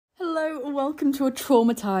Hello, and welcome to a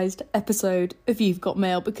traumatised episode of You've Got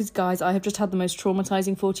Mail, because guys, I have just had the most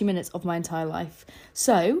traumatising 40 minutes of my entire life.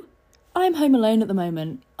 So, I'm home alone at the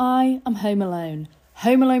moment. I am home alone.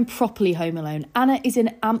 Home alone, properly home alone. Anna is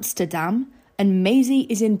in Amsterdam and Maisie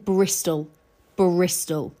is in Bristol.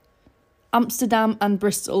 Bristol. Amsterdam and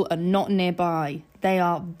Bristol are not nearby. They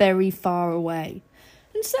are very far away.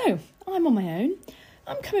 And so, I'm on my own.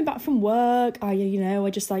 I'm coming back from work. I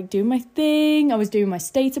just like doing my thing. I was doing my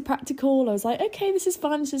Stata practical. I was like, okay, this is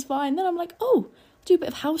fine. Then I'm like, I'll do a bit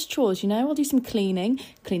of house chores, I'll do some clean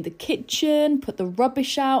the kitchen, put the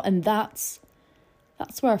rubbish out, and that's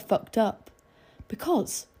where I fucked up.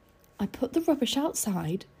 Because I put the rubbish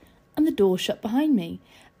outside and the door shut behind me.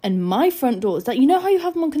 And my front doors, like, how you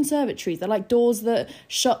have them on conservatories? They're like doors that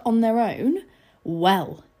shut on their own.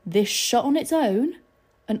 Well, this shut on its own.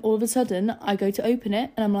 And all of a sudden, I go to open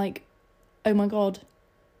it, and I'm like, oh my God,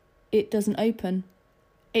 it doesn't open.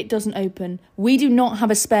 It doesn't open. We do not have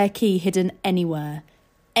a spare key hidden anywhere.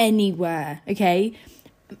 Anywhere, okay?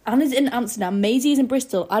 Anna's in Amsterdam, Maisie is in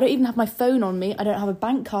Bristol. I don't even have my phone on me. I don't have a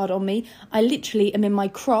bank card on me. I literally am in my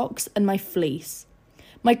Crocs and my fleece.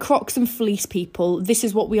 My Crocs and fleece, people. This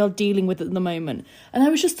is what we are dealing with at the moment. And I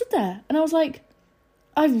was just stood there, and I was like,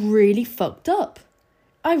 I've really fucked up.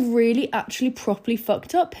 I really actually properly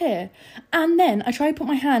fucked up here. And then I tried to put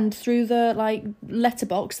my hand through the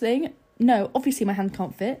letterbox thing. No, obviously my hand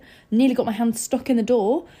can't fit. Nearly got my hand stuck in the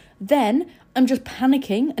door. Then I'm just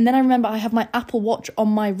panicking. And then I remember I have my Apple Watch on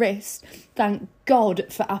my wrist. Thank God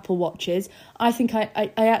for Apple Watches. I think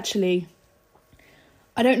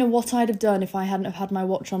I don't know what I'd have done if I hadn't have had my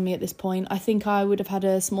watch on me at this point. I think I would have had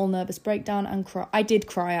a small nervous breakdown and cry. I did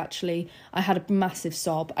cry, actually. I had a massive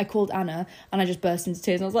sob. I called Anna and I just burst into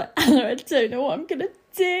tears. And I was like, Anna, I don't know what I'm going to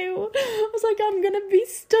do. I was like, I'm going to be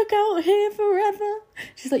stuck out here forever.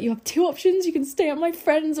 She's like, you have two options. You can stay at my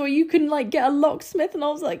friend's or you can get a locksmith. And I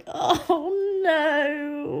was like, oh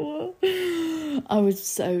no. I was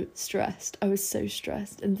so stressed.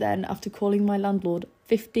 And then after calling my landlord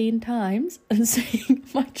 15 times and saying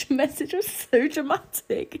my message was so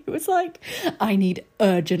dramatic. It was like, I need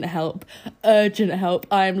urgent help. I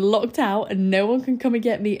am locked out and no one can come and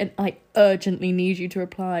get me and I urgently need you to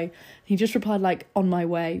reply. He just replied on my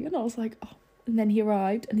way. And I was like, oh. And then he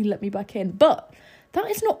arrived and he let me back in. But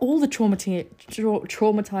that is not all the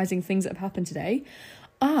traumatizing things that have happened today.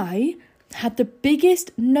 I had the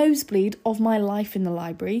biggest nosebleed of my life in the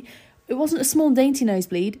library. It wasn't a small dainty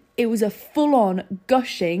nosebleed, it was a full-on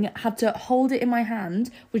gushing, had to hold it in my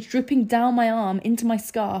hand, was dripping down my arm into my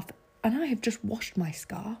scarf, and I have just washed my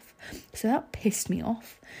scarf. So that pissed me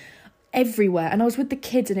off. Everywhere. And I was with the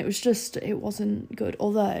kids and it wasn't good.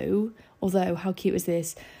 Although, how cute was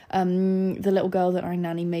this? The little girl that I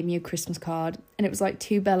nanny made me a Christmas card and it was like,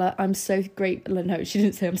 to Bella, I'm so grateful. No, she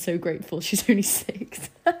didn't say I'm so grateful. She's only 6.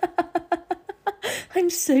 I'm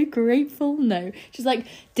so grateful. No, she's like,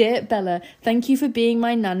 dear Bella, thank you for being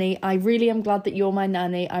my nanny. I really am glad that you're my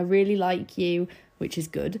nanny. I really like you, which is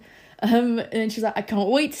good. And she's like, I can't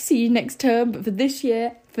wait to see you next term, but for this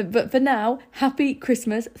year, but for now, happy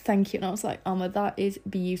Christmas, thank you. And I was like, Amma, that is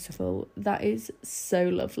beautiful. That is so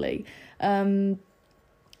lovely. And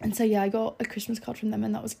so yeah, I got a Christmas card from them,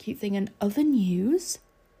 and that was a cute thing. And other news,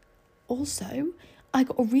 also, I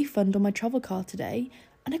got a refund on my travel card today.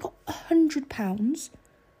 And I got £100,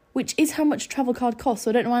 which is how much a travel card costs.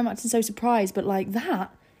 So I don't know why I'm acting so surprised, but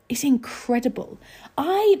that is incredible.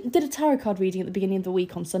 I did a tarot card reading at the beginning of the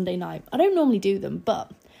week on Sunday night. I don't normally do them,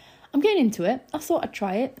 but I'm getting into it. I thought I'd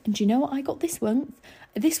try it. And do you know what I got this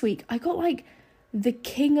week? I got the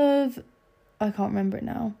King of... I can't remember it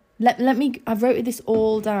now. Let me... I've wrote this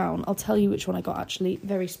all down. I'll tell you which one I got, actually,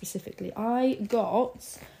 very specifically. I got...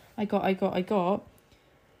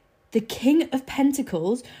 The King of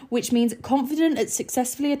Pentacles, which means confident at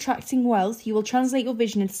successfully attracting wealth. You will translate your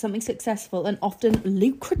vision into something successful and often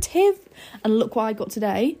lucrative. And look what I got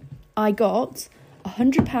today. I got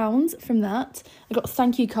 £100 from that. I got a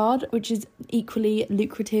thank you card, which is equally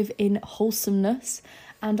lucrative in wholesomeness.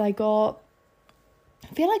 And I feel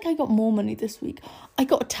like I got more money this week. I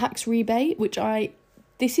got a tax rebate,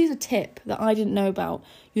 this is a tip that I didn't know about.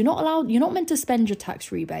 You're not meant to spend your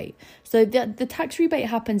tax rebate. So the tax rebate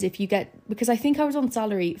happens if you because I think I was on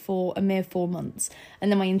salary for a mere 4 months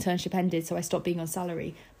and then my internship ended, so I stopped being on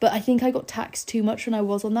salary. But I think I got taxed too much when I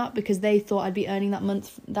was on that because they thought I'd be earning that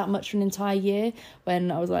much for an entire year,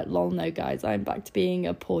 when I was like, lol, no guys, I'm back to being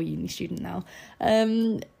a poor uni student now.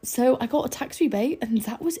 So I got a tax rebate and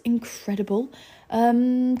that was incredible.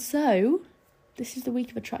 So this is the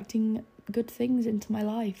week of attracting good things into my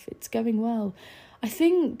life. It's going well. I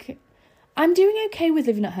think I'm doing okay with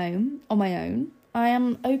living at home on my own. I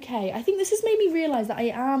am okay. I think this has made me realise that I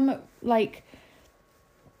am, like,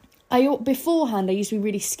 beforehand, I used to be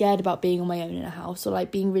really scared about being on my own in a house, or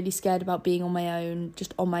like being really scared about being on my own,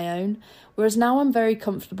 just on my own. Whereas now I'm very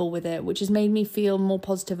comfortable with it, which has made me feel more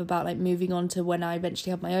positive about like moving on to when I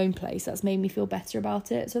eventually have my own place. That's made me feel better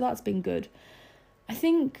about it. So that's been good. I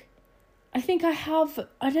think I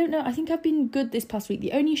don't know, I think I've been good this past week.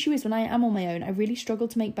 The only issue is when I am on my own, I really struggle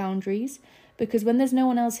to make boundaries, because when there's no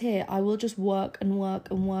one else here, I will just work and work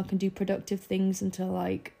and work and do productive things until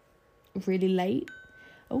like really late.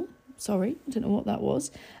 Oh, sorry, I don't know what that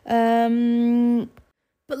was.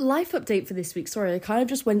 But life update for this week. Sorry, I kind of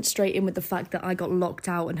just went straight in with the fact that I got locked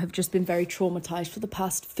out and have just been very traumatised for the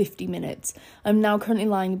past 50 minutes. I'm now currently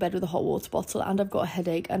lying in bed with a hot water bottle, and I've got a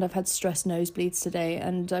headache, and I've had stress nosebleeds today,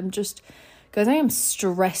 and I'm just... Guys, I am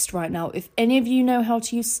stressed right now. If any of you know how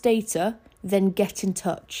to use Stater, then get in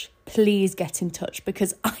touch. Please get in touch,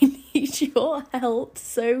 because I need your help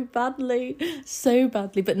so badly.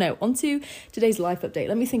 But no, on to today's life update.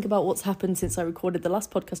 Let me think about what's happened since I recorded the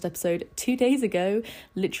last podcast episode 2 days ago.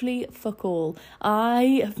 Literally fuck all.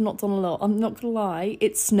 I have not done a lot. I'm not gonna lie.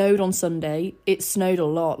 It snowed on Sunday. It snowed a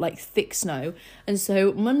lot, like thick snow. And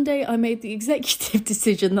so Monday I made the executive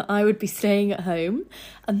decision that I would be staying at home.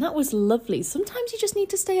 And that was lovely. Sometimes you just need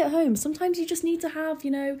to stay at home. Sometimes you just need to have,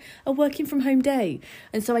 a working from home day.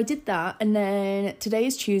 And so I did that. And then today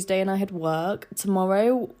is Tuesday and I had work.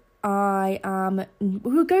 Tomorrow we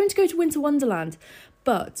were going to go to Winter Wonderland,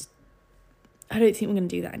 but I don't think we're going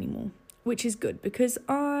to do that anymore, which is good because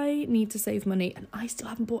I need to save money and I still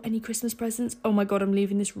haven't bought any Christmas presents. Oh my God, I'm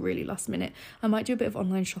leaving this really last minute. I might do a bit of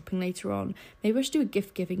online shopping later on. Maybe I should do a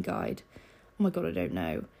gift giving guide. Oh my God, I don't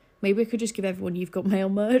know. Maybe I could just give everyone You've Got Mail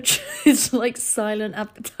merch. It's like silent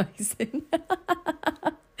advertising.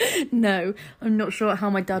 No, I'm not sure how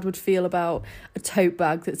my dad would feel about a tote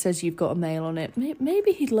bag that says You've Got a Mail on it.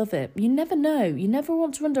 Maybe he'd love it. You never know. You never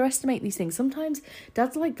want to underestimate these things. Sometimes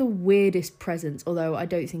dad's like the weirdest presents, although I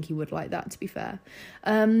don't think he would like that, to be fair.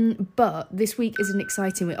 But this week is an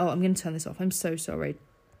exciting week. Oh, I'm going to turn this off. I'm so sorry.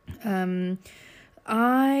 This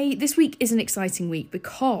week is an exciting week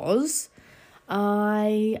because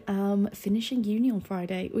I am finishing uni on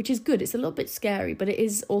Friday, which is good. It's a little bit scary, but it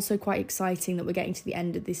is also quite exciting that we're getting to the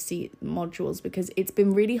end of this modules, because it's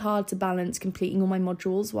been really hard to balance completing all my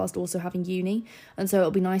modules whilst also having uni. And so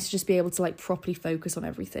it'll be nice to just be able to like properly focus on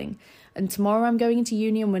everything. And tomorrow I'm going into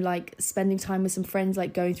uni and we're like spending time with some friends,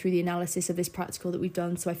 like going through the analysis of this practical that we've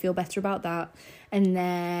done. So I feel better about that. And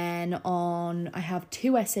then I have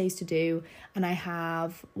 2 essays to do, and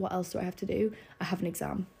what else do I have to do? I have an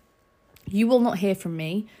exam. You will not hear from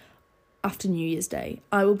me after New Year's Day.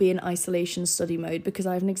 I will be in isolation study mode because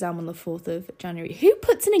I have an exam on the 4th of January. Who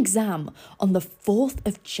puts an exam on the 4th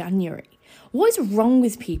of January? What is wrong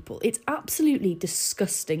with people? It's absolutely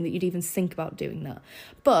disgusting that you'd even think about doing that.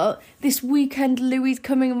 But this weekend, Louis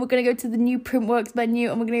coming and we're going to go to the new Printworks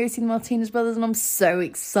venue and we're going to go see the Martinez Brothers, and I'm so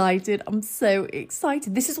excited.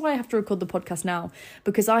 This is why I have to record the podcast now,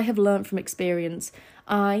 because I have learned from experience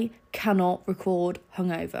I cannot record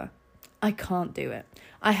hungover. I can't do it.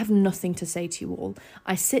 I have nothing to say to you all.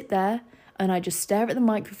 I sit there and I just stare at the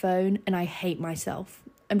microphone and I hate myself.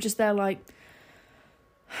 I'm just there like,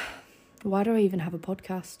 why do I even have a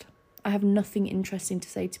podcast? I have nothing interesting to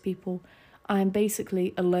say to people. I'm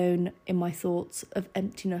basically alone in my thoughts of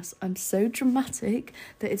emptiness. I'm so dramatic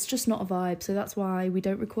that it's just not a vibe. So that's why we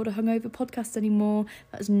don't record a hungover podcast anymore.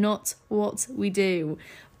 That's not what we do.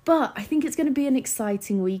 But I think it's going to be an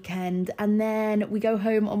exciting weekend. And then we go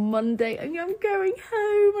home on Monday and I'm going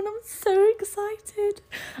home and I'm so excited.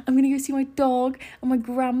 I'm going to go see my dog and my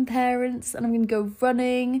grandparents, and I'm going to go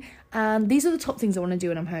running. And these are the top things I want to do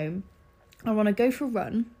when I'm home. I want to go for a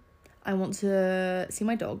run. I want to see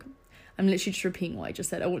my dog. I'm literally just repeating what I just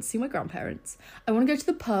said. I want to see my grandparents. I want to go to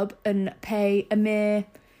the pub and pay a mere...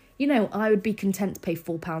 I would be content to pay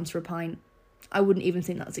 £4 for a pint. I wouldn't even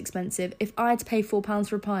think that's expensive. If I had to pay £4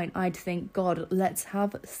 for a pint, I'd think, God, let's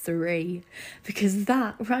have 3. Because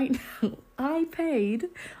that, right now, I paid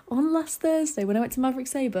on last Thursday when I went to Maverick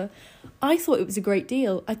Sabre. I thought it was a great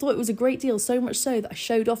deal. So much so that I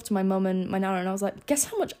showed off to my mum and my nana, and I was like, guess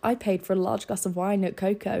how much I paid for a large glass of wine at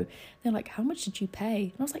Coco? They're like, how much did you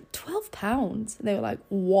pay? And I was like, £12. And they were like,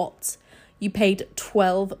 what? You paid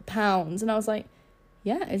 £12? And I was like,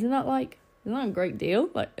 yeah, isn't that a great deal?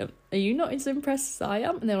 Like, are you not as impressed as I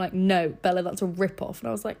am? And they were like, no, Bella, that's a rip-off. And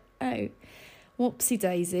I was like, oh, whoopsie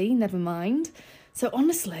daisy, never mind. So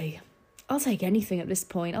honestly, I'll take anything at this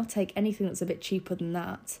point. I'll take anything that's a bit cheaper than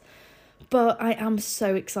that. But I am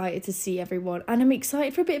so excited to see everyone, and I'm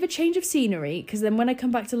excited for a bit of a change of scenery, because then when I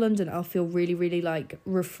come back to London, I'll feel really, really like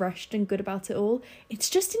refreshed and good about it all. It's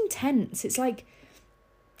just intense. It's like,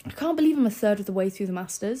 I can't believe I'm a third of the way through the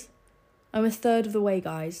Masters. I'm a third of the way,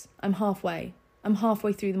 guys. I'm halfway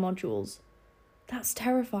through the modules. That's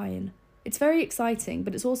terrifying. It's very exciting,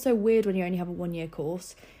 but it's also weird when you only have a 1 year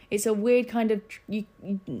course. It's a weird kind of,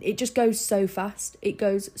 it just goes so fast. It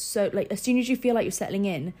goes so, like, as soon as you feel like you're settling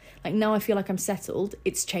in, like now I feel like I'm settled,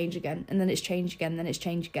 it's change again, and then it's change again, then it's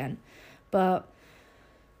change again. But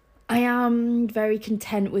I am very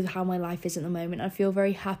content with how my life is at the moment. I feel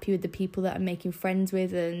very happy with the people that I'm making friends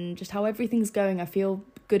with, and just how everything's going. I feel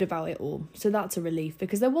good about it all. So that's a relief,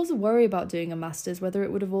 because there was a worry about doing a master's, whether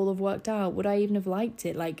it would have all have worked out. Would I even have liked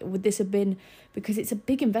it? Like, would this have been, because it's a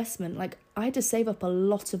big investment. Like, I had to save up a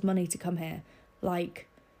lot of money to come here, like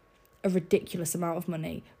a ridiculous amount of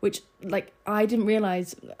money, which, like, I didn't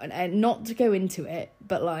realise, and not to go into it,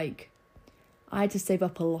 but like, I had to save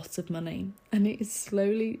up a lot of money, and it is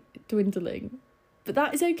slowly dwindling. But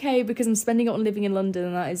that is okay, because I'm spending it on living in London,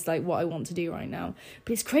 and that is like what I want to do right now.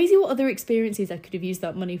 But it's crazy what other experiences I could have used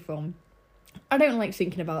that money from. I don't like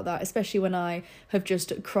thinking about that, especially when I have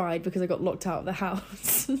just cried because I got locked out of the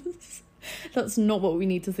house. That's not what we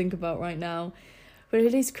need to think about right now. But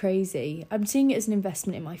it is crazy. I'm seeing it as an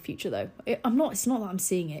investment in my future, though. It's not that I'm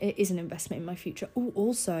seeing it. It is an investment in my future. Oh,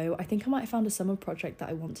 also, I think I might have found a summer project that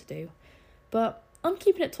I want to do. But I'm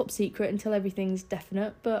keeping it top secret until everything's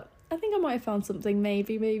definite. But I think I might have found something,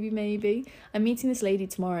 maybe. I'm meeting this lady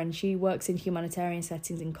tomorrow, and she works in humanitarian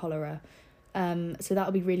settings in cholera. So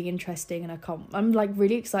that'll be really interesting, and I'm like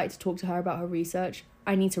really excited to talk to her about her research.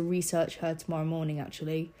 I need to research her tomorrow morning,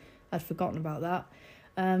 actually. I'd forgotten about that.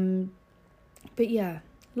 But yeah,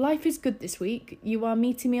 life is good this week. You are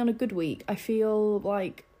meeting me on a good week. I feel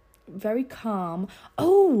like very calm.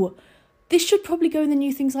 Oh, this should probably go in the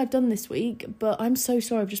new things I've done this week, but I'm so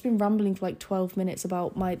sorry. I've just been rambling for like 12 minutes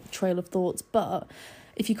about my trail of thoughts, but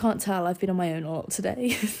if you can't tell, I've been on my own a lot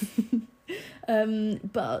today. What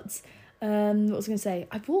was I going to say?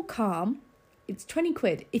 I bought Calm. It's 20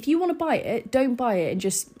 quid. If you want to buy it, don't buy it and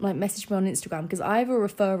just like message me on Instagram, because I have a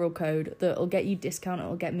referral code that'll get you discount.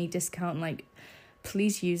 It'll get me discount. Like,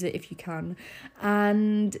 please use it if you can.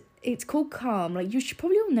 And it's called Calm. Like, you should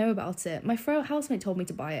probably all know about it. My housemate told me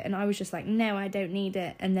to buy it, and I was just like, no, I don't need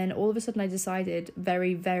it. And then all of a sudden I decided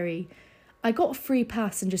I got a free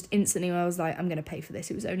pass, and just instantly I was like, I'm going to pay for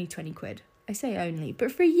this. It was only 20 quid. I say only,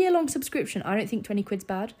 but for a year-long subscription, I don't think 20 quid's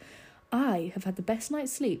bad. I have had the best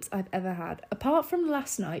night's sleeps I've ever had, apart from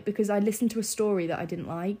last night, because I listened to a story that I didn't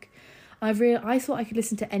like. I thought I could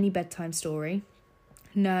listen to any bedtime story.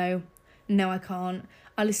 No, I can't.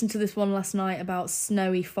 I listened to this one last night about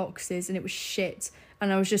snowy foxes, and it was shit.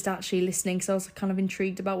 And I was just actually listening because I was kind of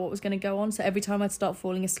intrigued about what was going to go on. So every time I'd start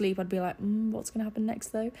falling asleep, I'd be like, what's going to happen next,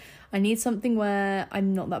 though? I need something where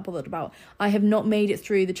I'm not that bothered about. I have not made it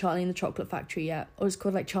through the Charlie and the Chocolate Factory yet. Or it's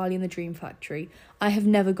called like Charlie and the Dream Factory. I have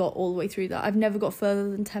never got all the way through that. I've never got further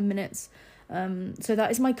than 10 minutes. So that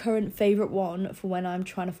is my current favourite one for when I'm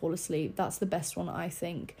trying to fall asleep. That's the best one, I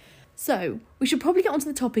think. So we should probably get onto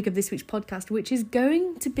the topic of this week's podcast, which is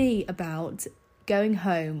going to be about going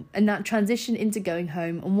home and that transition into going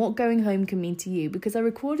home and what going home can mean to you, because I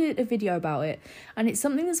recorded a video about it and it's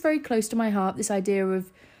something that's very close to my heart, this idea of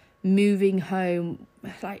moving home,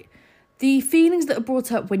 like the feelings that are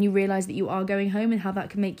brought up when you realise that you are going home and how that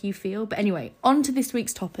can make you feel. But anyway, on to this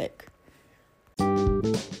week's topic.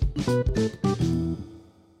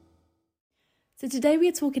 So today we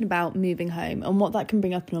are talking about moving home and what that can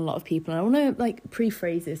bring up in a lot of people. And I want to like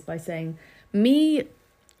pre-phrase this by saying me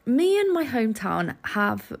and my hometown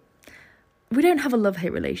we don't have a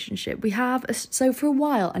love-hate relationship. So for a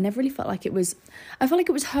while I never really felt like it was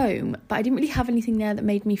home, but I didn't really have anything there that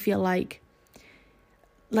made me feel like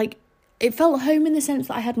it felt home in the sense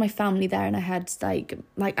that I had my family there, and I had like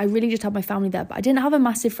I really just had my family there, but I didn't have a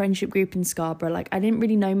massive friendship group in Scarborough. Like, I didn't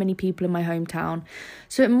really know many people in my hometown.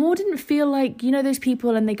 So it more didn't feel like, you know, those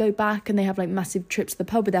people and they go back and they have like massive trips to the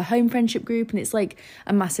pub with their home friendship group, and it's like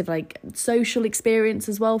a massive like social experience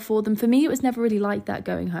as well for them. For me, it was never really like that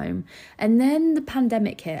going home. And then the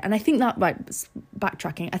pandemic hit, and I think that, right,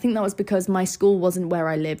 backtracking, I think that was because my school wasn't where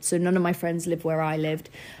I lived, so none of my friends lived where I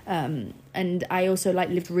lived. And I also like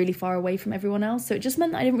lived really far away from everyone else. So it just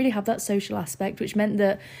meant that I didn't really have that social aspect, which meant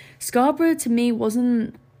that Scarborough to me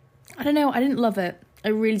wasn't, I don't know, I didn't love it. I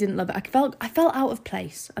really didn't love it. I felt out of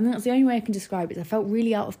place. I think that's the only way I can describe it. I felt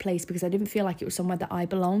really out of place because I didn't feel like it was somewhere that I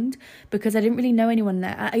belonged, because I didn't really know anyone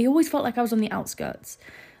there. I always felt like I was on the outskirts.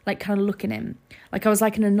 like kind of looking in. Like I was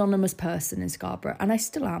like an anonymous person in Scarborough, and I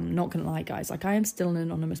still am, not gonna lie guys, like I am still an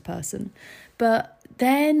anonymous person. But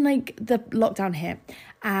then like the lockdown hit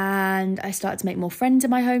and I started to make more friends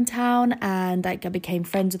in my hometown, and like I became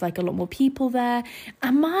friends with like a lot more people there,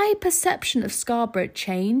 and my perception of Scarborough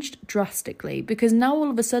changed drastically, because now all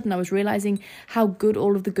of a sudden I was realising how good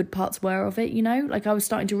all of the good parts were of it, you know, like I was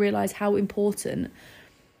starting to realise how important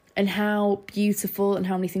and how beautiful and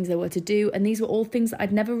how many things there were to do. And these were all things that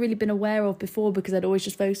I'd never really been aware of before, because I'd always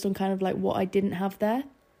just focused on kind of like what I didn't have there.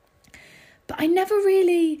 But I never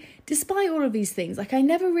really, despite all of these things, like I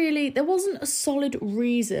never really, there wasn't a solid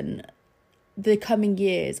reason the coming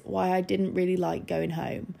years why I didn't really like going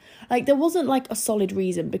home. Like there wasn't like a solid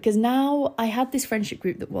reason, because now I had this friendship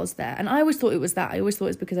group that was there, and I always thought it was that. I always thought it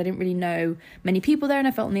was because I didn't really know many people there and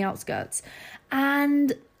I felt on the outskirts.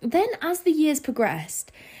 And then as the years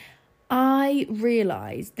progressed, I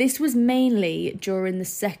realised this was mainly during the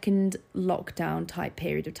second lockdown type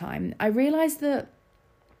period of time. I realised that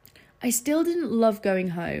I still didn't love going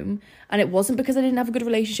home, and it wasn't because I didn't have a good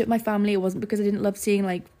relationship with my family. It wasn't because I didn't love seeing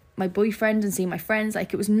like my boyfriend and seeing my friends.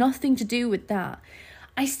 Like it was nothing to do with that.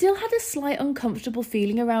 I still had a slight uncomfortable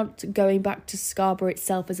feeling around going back to Scarborough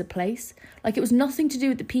itself as a place. Like it was nothing to do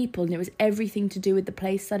with the people, and it was everything to do with the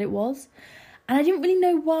place that it was. And I didn't really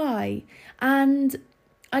know why. And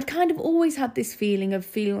I'd kind of always had this feeling of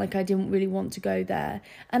feeling like I didn't really want to go there.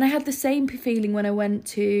 And I had the same feeling when I went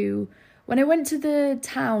to the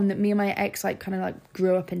town that me and my ex like kind of like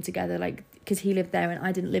grew up in together, like because he lived there and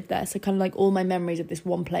I didn't live there. So kind of like all my memories of this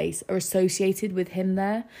one place are associated with him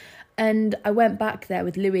there. And I went back there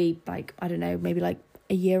with Louis, like, I don't know, maybe like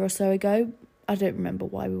a year or so ago. I don't remember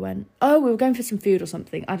why we went. Oh, we were going for some food or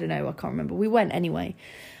something. I don't know. I can't remember. We went anyway.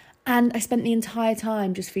 And I spent the entire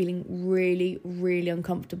time just feeling really, really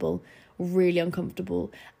uncomfortable, really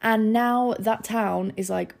uncomfortable. And now that town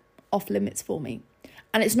is like off limits for me.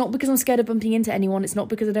 And it's not because I'm scared of bumping into anyone. It's not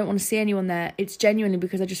because I don't want to see anyone there. It's genuinely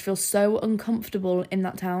because I just feel so uncomfortable in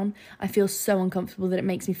that town. I feel so uncomfortable that it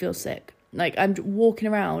makes me feel sick. Like I'm walking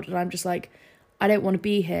around and I'm just like, I don't want to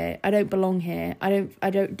be here. I don't belong here.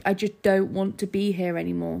 I just don't want to be here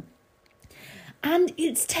anymore. And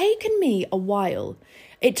it's taken me a while.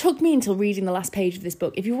 It took me until reading the last page of this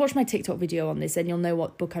book. If you watch my TikTok video on this, then you'll know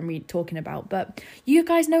what book I'm talking about. But you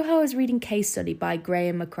guys know how I was reading Case Study by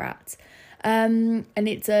Graham McCratt. And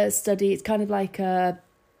it's a study. It's kind of like I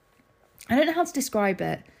don't know how to describe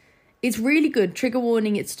it. It's really good. Trigger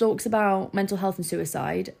warning. It talks about mental health and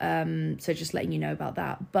suicide. So just letting you know about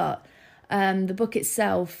that. But the book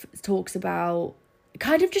itself talks about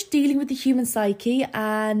kind of just dealing with the human psyche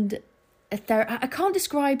and I can't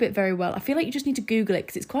describe it very well. I feel like you just need to Google it,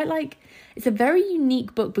 because it's quite like, it's a very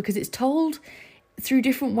unique book because it's told through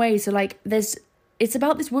different ways. So like it's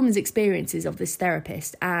about this woman's experiences of this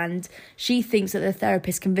therapist, and she thinks that the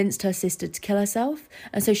therapist convinced her sister to kill herself.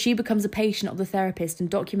 And so she becomes a patient of the therapist and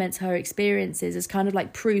documents her experiences as kind of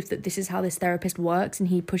like proof that this is how this therapist works and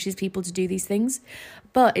he pushes people to do these things.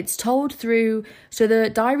 But it's told through, so the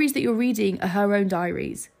diaries that you're reading are her own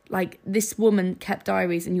diaries. Like this woman kept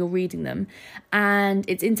diaries and you're reading them, and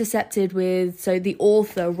it's intercepted with, so the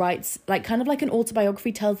author writes like kind of like an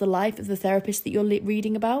autobiography, tells the life of the therapist that you're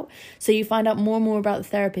reading about. So you find out more and more about the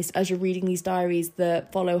therapist as you're reading these diaries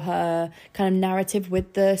that follow her kind of narrative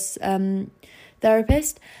with this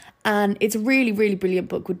therapist. And it's a really, really brilliant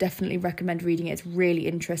book. Would definitely recommend reading it. It's really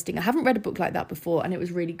interesting. I haven't read a book like that before, and it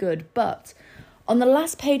was really good. But on the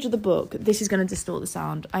last page of the book, this is going to distort the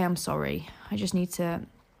sound. I am sorry. I just need to...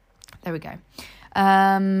 There we go.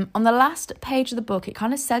 On the last page of the book, it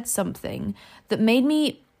kind of said something that made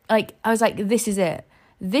me, like, I was like, this is it.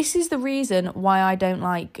 This is the reason why I don't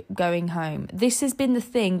like going home. This has been the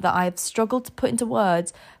thing that I've struggled to put into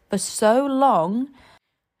words for so long.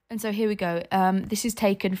 And so here we go. This is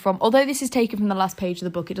taken from, although this is taken from the last page of the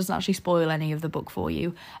book, it doesn't actually spoil any of the book for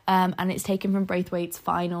you. And it's taken from Braithwaite's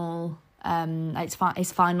final,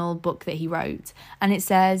 his final book that he wrote. And it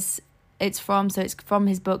says... It's from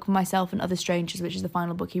his book, Myself and Other Strangers, which is the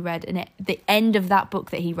final book he read. And the end of that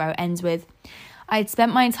book that he wrote ends with, I had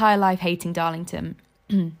spent my entire life hating Darlington.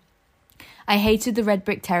 I hated the red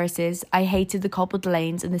brick terraces. I hated the cobbled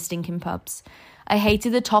lanes and the stinking pubs. I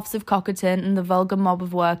hated the toffs of Cockerton and the vulgar mob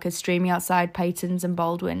of workers streaming outside Peyton's and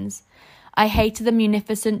Baldwin's. I hated the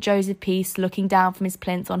munificent Joseph Peace looking down from his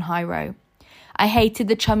plinth on High Row. I hated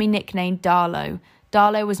the chummy nickname Darlow.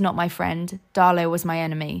 Darlow was not my friend. Darlow was my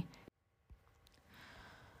enemy.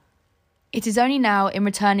 It is only now, in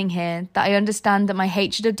returning here, that I understand that my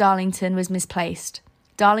hatred of Darlington was misplaced.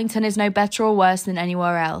 Darlington is no better or worse than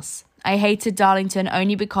anywhere else. I hated Darlington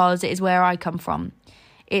only because it is where I come from.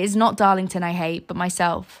 It is not Darlington I hate, but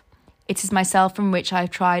myself. It is myself from which I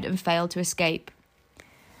have tried and failed to escape.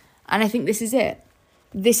 And I think this is it.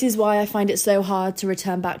 This is why I find it so hard to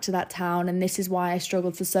return back to that town, and this is why I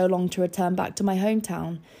struggled for so long to return back to my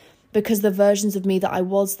hometown. Because the versions of me that I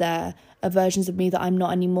was there are versions of me that I'm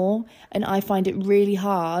not anymore, and I find it really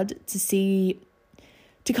hard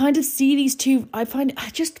to kind of see these two. I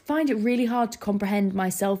just find it really hard to comprehend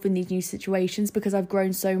myself in these new situations because I've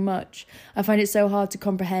grown so much. I find it so hard to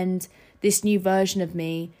comprehend this new version of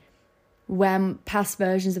me when past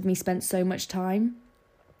versions of me spent so much time.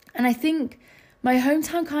 And I think my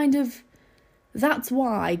hometown that's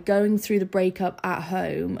why going through the breakup at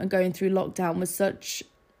home and going through lockdown was such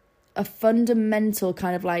a fundamental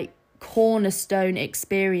kind of like cornerstone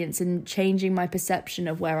experience in changing my perception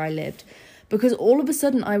of where I lived. Because all of a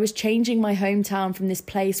sudden I was changing my hometown from this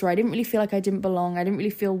place where I didn't really feel like I didn't belong. I didn't really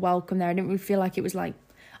feel welcome there. I didn't really feel like it was like,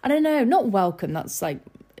 I don't know, not welcome. That's like,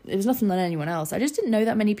 it was nothing than anyone else. I just didn't know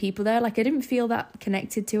that many people there. Like I didn't feel that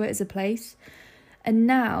connected to it as a place. And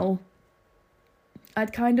now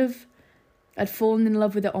I'd fallen in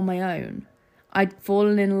love with it on my own. I'd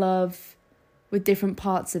fallen in love with different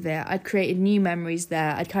parts of it. I'd created new memories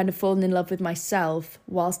there. I'd kind of fallen in love with myself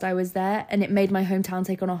whilst I was there, and it made my hometown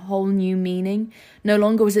take on a whole new meaning. No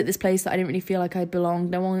longer was it this place that I didn't really feel like I belonged.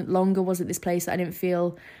 No longer was it this place that I didn't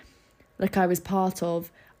feel like I was part of.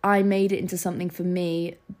 I made it into something for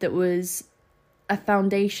me that was a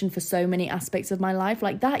foundation for so many aspects of my life.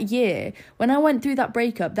 Like that year, when I went through that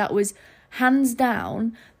breakup, that was hands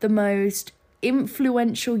down the most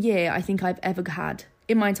influential year I think I've ever had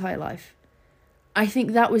in my entire life. I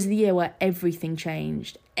think that was the year where everything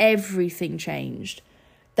changed. Everything changed.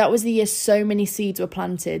 That was the year so many seeds were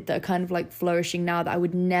planted that are kind of like flourishing now that I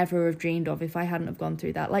would never have dreamed of if I hadn't have gone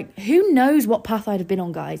through that. Like, who knows what path I'd have been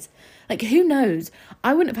on, guys? Like, who knows?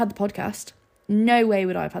 I wouldn't have had the podcast. No way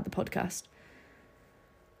would I have had the podcast.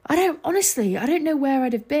 I don't know where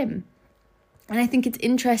I'd have been. And I think it's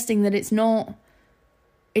interesting that it's not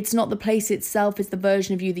the place itself, it's the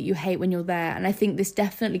version of you that you hate when you're there. And I think this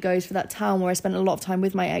definitely goes for that town where I spent a lot of time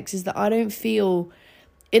with my ex, is that I don't feel,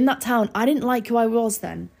 in that town, I didn't like who I was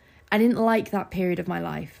then. I didn't like that period of my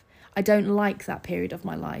life. I don't like that period of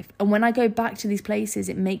my life. And when I go back to these places,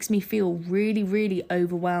 it makes me feel really, really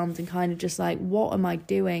overwhelmed and kind of just like, what am I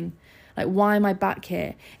doing? Like, why am I back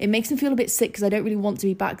here? It makes me feel a bit sick because I don't really want to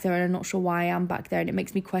be back there and I'm not sure why I am back there, and it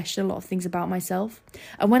makes me question a lot of things about myself.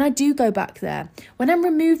 And when I do go back there, when I'm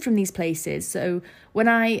removed from these places, so when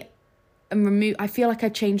I am removed, I feel like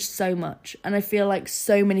I've changed so much, and I feel like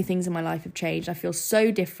so many things in my life have changed. I feel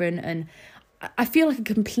so different, and I feel like a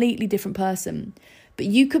completely different person. But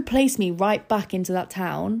you could place me right back into that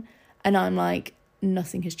town and I'm like,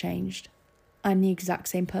 nothing has changed. I'm the exact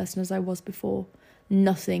same person as I was before.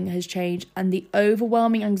 Nothing has changed, and the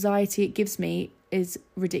overwhelming anxiety it gives me is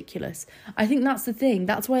ridiculous. I think that's the thing.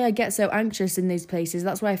 That's why I get so anxious in these places.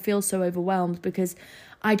 That's why I feel so overwhelmed, because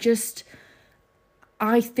I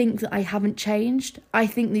think that I haven't changed. I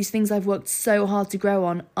think these things I've worked so hard to grow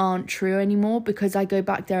on aren't true anymore, because I go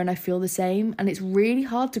back there and I feel the same, and it's really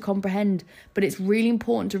hard to comprehend, but it's really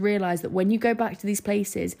important to realise that when you go back to these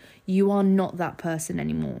places, you are not that person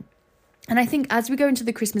anymore. And I think as we go into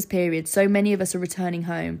the Christmas period, so many of us are returning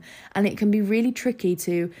home, and it can be really tricky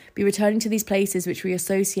to be returning to these places which we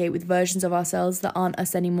associate with versions of ourselves that aren't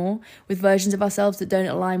us anymore, with versions of ourselves that don't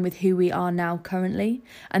align with who we are now currently.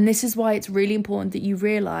 And this is why it's really important that you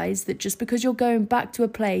realise that just because you're going back to a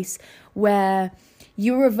place where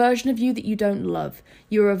you're a version of you that you don't love,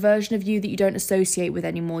 you're a version of you that you don't associate with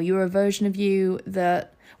anymore, you're a version of you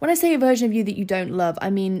that... When I say a version of you that you don't love, I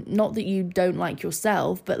mean not that you don't like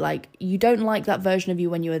yourself, but like you don't like that version of you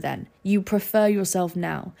when you were then. You prefer yourself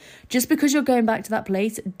now. Just because you're going back to that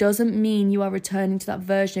place doesn't mean you are returning to that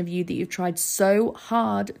version of you that you've tried so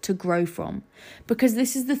hard to grow from. Because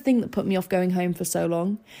this is the thing that put me off going home for so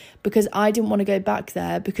long. Because I didn't want to go back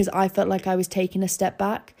there, because I felt like I was taking a step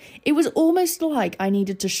back. It was almost like I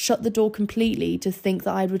needed to shut the door completely to think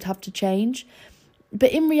that I would have to change.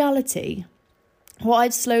 But in reality, what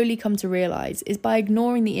I've slowly come to realise is by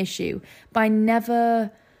ignoring the issue, by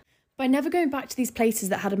never going back to these places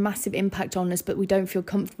that had a massive impact on us but we don't feel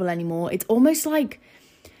comfortable anymore, it's almost like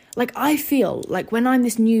I feel like when I'm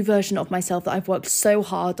this new version of myself that I've worked so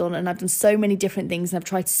hard on, and I've done so many different things, and I've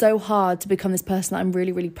tried so hard to become this person that I'm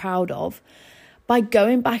really, really proud of, by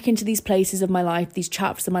going back into these places of my life, these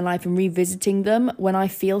chapters of my life, and revisiting them when I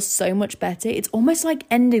feel so much better, it's almost like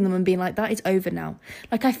ending them and being like, that is over now.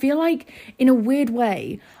 Like, I feel like, in a weird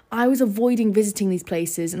way, I was avoiding visiting these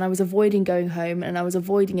places, and I was avoiding going home, and I was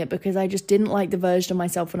avoiding it because I just didn't like the version of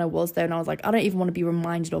myself when I was there, and I was like, I don't even want to be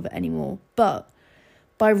reminded of it anymore. But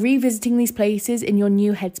by revisiting these places in your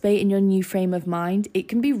new headspace, in your new frame of mind, it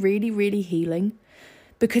can be really, really healing,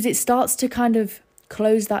 because it starts to kind of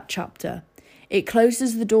close that chapter. It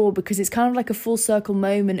closes the door, because it's kind of like a full circle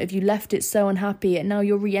moment of you left it so unhappy and now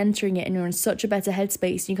you're re-entering it and you're in such a better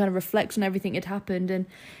headspace and you kind of reflect on everything that happened, and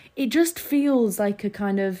it just feels like a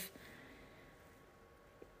kind of,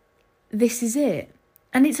 this is it.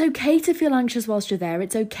 And it's okay to feel anxious whilst you're there.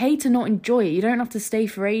 It's okay to not enjoy it. You don't have to stay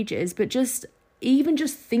for ages, but just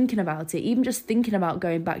thinking about it, even just thinking about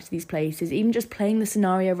going back to these places, even just playing the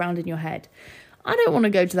scenario around in your head. I don't want to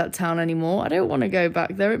go to that town anymore. I don't want to go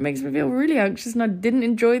back there. It makes me feel really anxious and I didn't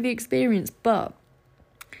enjoy the experience. But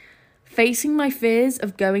facing my fears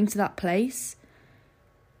of going to that place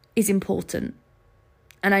is important.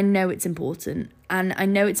 And I know it's important. And I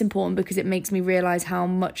know it's important because it makes me realise how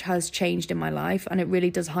much has changed in my life. And it really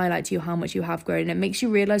does highlight to you how much you have grown. And it makes you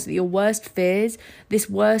realise that your worst fears, this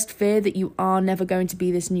worst fear that you are never going to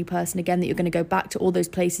be this new person again, that you're going to go back to all those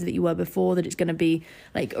places that you were before, that it's going to be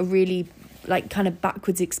like a really like kind of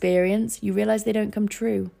backwards experience, you realise they don't come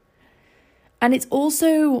true. And it's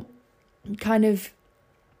also kind of,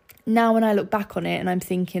 now when I look back on it and I'm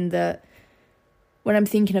thinking that, when I'm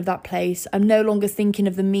thinking of that place, I'm no longer thinking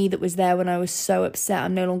of the me that was there when I was so upset.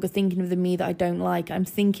 I'm no longer thinking of the me that I don't like. I'm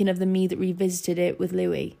thinking of the me that revisited it with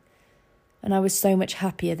Louis. And I was so much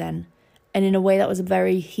happier then. And in a way, that was a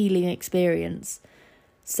very healing experience.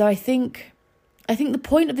 So I think the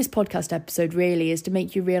point of this podcast episode really is to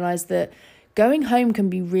make you realise that going home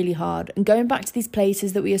can be really hard. And going back to these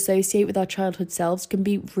places that we associate with our childhood selves can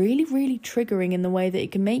be really, really triggering in the way that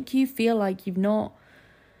it can make you feel like you've not...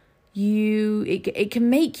 It can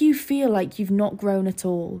make you feel like you've not grown at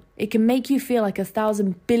all. It can make you feel like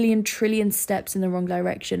 1,000 billion trillion steps in the wrong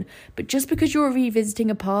direction. But just because you're revisiting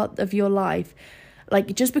a part of your life,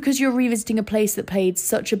 like just because you're revisiting a place that played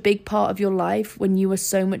such a big part of your life when you were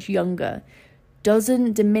so much younger,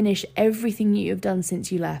 doesn't diminish everything you have done since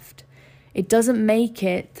you left. It doesn't make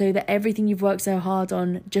it so that everything you've worked so hard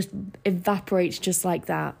on just evaporates just like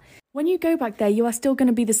that. When you go back there, you are still going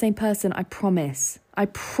to be the same person, I promise. I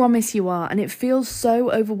promise you are. And it feels so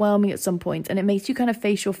overwhelming at some point. And it makes you kind of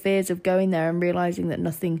face your fears of going there and realising that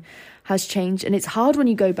nothing has changed. And it's hard when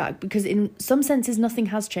you go back because in some senses, nothing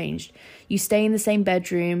has changed. You stay in the same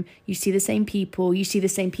bedroom. You see the same people. You see the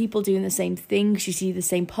same people doing the same things. You see the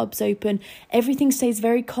same pubs open. Everything stays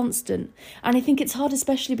very constant. And I think it's hard,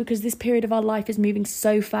 especially because this period of our life is moving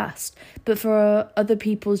so fast. But for other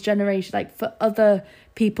people's generation, like for other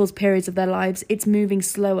people's periods of their lives, it's moving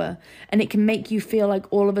slower, and it can make you feel like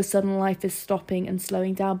all of a sudden life is stopping and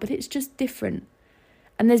slowing down, but it's just different.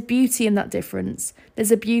 And there's beauty in that difference.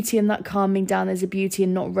 There's a beauty in that calming down. There's a beauty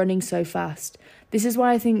in not running so fast. This is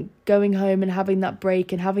why I think going home and having that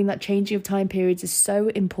break and having that changing of time periods is so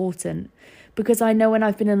important, because I know when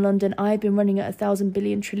I've been in London, I've been running at 1,000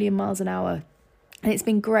 billion trillion miles an hour, and it's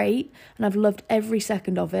been great and I've loved every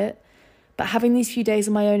second of it. But having these few days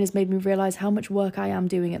on my own has made me realise how much work I am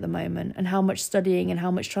doing at the moment, and how much studying and how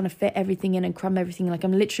much trying to fit everything in and cram everything. Like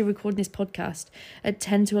I'm literally recording this podcast at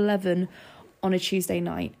 10 to 11 on a Tuesday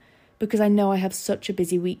night because I know I have such a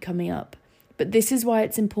busy week coming up. But this is why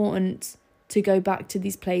it's important to go back to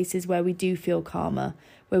these places where we do feel calmer,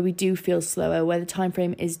 where we do feel slower, where the time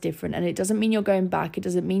frame is different. And it doesn't mean you're going back. It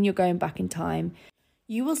doesn't mean you're going back in time.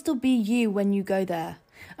 You will still be you when you go there.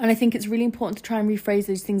 And I think it's really important to try and rephrase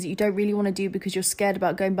those things that you don't really want to do because you're scared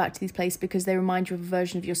about going back to these places because they remind you of a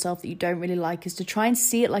version of yourself that you don't really like, is to try and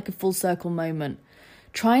see it like a full circle moment.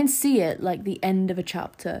 Try and see it like the end of a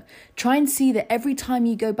chapter. Try and see that every time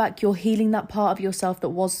you go back, you're healing that part of yourself that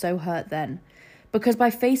was so hurt then. Because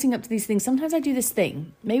by facing up to these things, sometimes I do this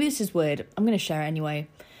thing. Maybe this is weird. I'm going to share it anyway.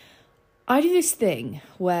 I do this thing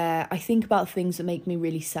where I think about things that make me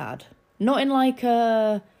really sad. Not in like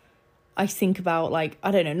a... I think about like,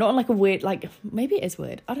 I don't know, not in like a weird, like, maybe it is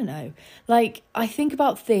weird. I don't know. Like, I think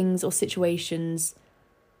about things or situations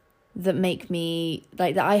that make me,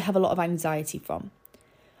 like, that I have a lot of anxiety from.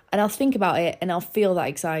 And I'll think about it and I'll feel that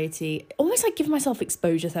anxiety, almost like give myself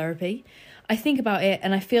exposure therapy. I think about it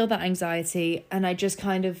and I feel that anxiety and I just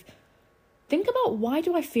kind of think about, why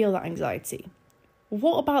do I feel that anxiety?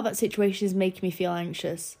 What about that situation is making me feel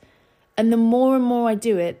anxious? And the more and more I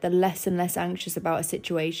do it, the less and less anxious about a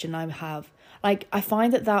situation I have. Like, I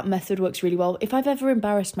find that method works really well. If I've ever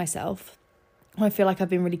embarrassed myself, or I feel like I've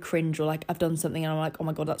been really cringe, or like I've done something and I'm like, oh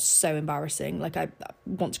my God, that's so embarrassing. Like I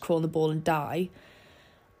want to crawl in the ball and die.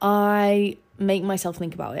 I make myself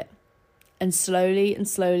think about it. And slowly and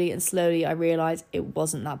slowly and slowly, I realise it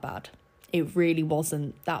wasn't that bad. It really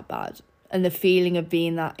wasn't that bad. And the feeling of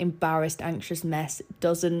being that embarrassed, anxious mess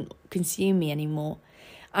doesn't consume me anymore.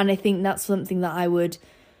 And I think that's something that I would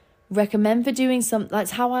recommend for doing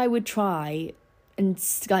that's how I would try and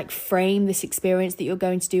like frame this experience that you're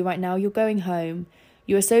going to do right now. You're going home.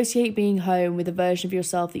 You associate being home with a version of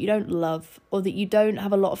yourself that you don't love, or that you don't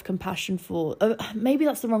have a lot of compassion for. Maybe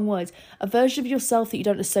that's the wrong words. A version of yourself that you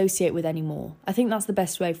don't associate with anymore. I think that's the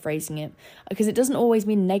best way of phrasing it, because it doesn't always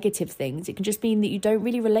mean negative things. It can just mean that you don't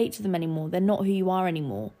really relate to them anymore. They're not who you are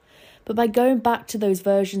anymore. But by going back to those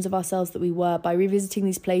versions of ourselves that we were, by revisiting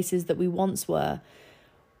these places that we once were,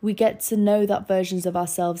 we get to know that versions of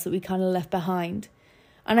ourselves that we kind of left behind.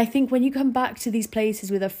 And I think when you come back to these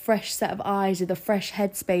places with a fresh set of eyes, with a fresh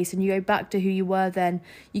headspace, and you go back to who you were then,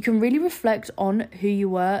 you can really reflect on who you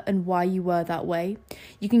were and why you were that way.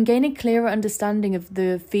 You can gain a clearer understanding of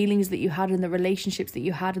the feelings that you had and the relationships that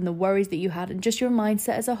you had and the worries that you had and just your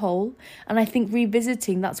mindset as a whole. And I think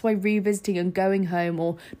that's why revisiting and going home,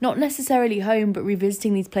 or not necessarily home, but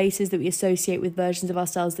revisiting these places that we associate with versions of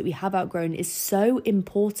ourselves that we have outgrown is so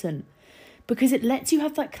important. Because it lets you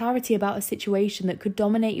have that clarity about a situation that could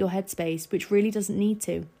dominate your headspace, which really doesn't need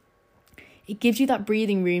to. It gives you that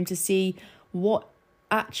breathing room to see what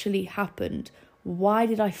actually happened. Why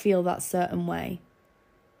did I feel that certain way?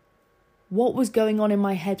 What was going on in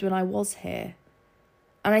my head when I was here?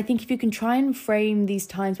 And I think if you can try and frame these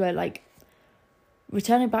times where, like,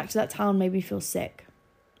 returning back to that town made me feel sick,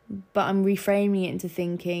 but I'm reframing it into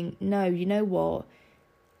thinking, no, you know what?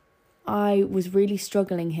 I was really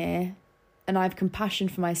struggling here. And I have compassion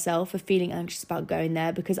for myself for feeling anxious about going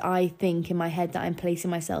there, because I think in my head that I'm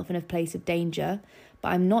placing myself in a place of danger, but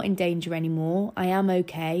I'm not in danger anymore. I am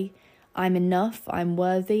okay. I'm enough. I'm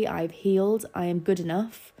worthy. I've healed. I am good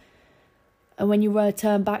enough. And when you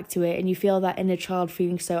return back to it and you feel that inner child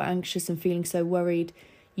feeling so anxious and feeling so worried,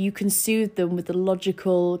 you can soothe them with the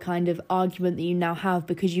logical kind of argument that you now have,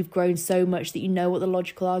 because you've grown so much that you know what the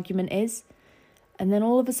logical argument is. And then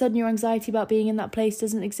all of a sudden your anxiety about being in that place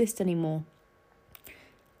doesn't exist anymore.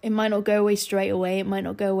 It might not go away straight away, it might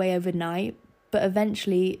not go away overnight, but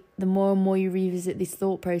eventually, the more and more you revisit this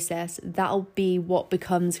thought process, that'll be what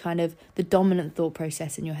becomes kind of the dominant thought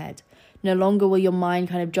process in your head. No longer will your mind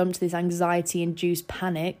kind of jump to this anxiety-induced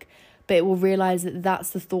panic, but it will realise that that's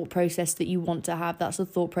the thought process that you want to have. That's the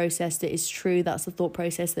thought process that is true. That's the thought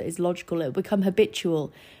process that is logical. It will become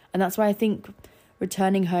habitual. And that's why I think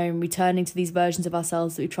returning home, returning to these versions of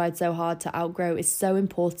ourselves that we tried so hard to outgrow is so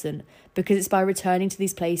important, because it's by returning to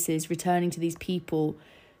these places, returning to these people,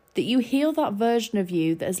 that you heal that version of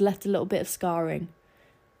you that has left a little bit of scarring.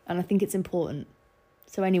 And I think it's important.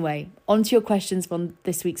 So anyway, on to your questions from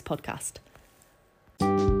this week's podcast.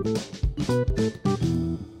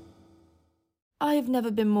 I have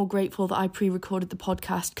never been more grateful that I pre-recorded the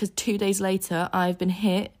podcast, because 2 days later I've been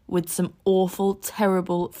hit with some awful,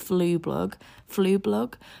 terrible flu bug.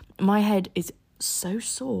 My head is so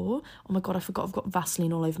sore. Oh my God, I forgot I've got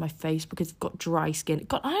Vaseline all over my face because I've got dry skin.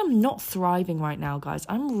 God, I am not thriving right now, guys.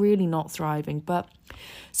 I'm really not thriving. But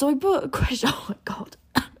so I put a question. Oh my God,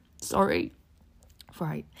 sorry.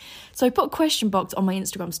 Right. So I put a question box on my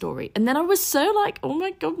Instagram story, and then I was so like, oh my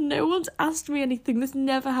God, no one's asked me anything. This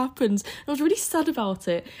never happens. And I was really sad about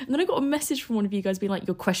it. And then I got a message from one of you guys being like,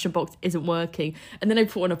 your question box isn't working. And then I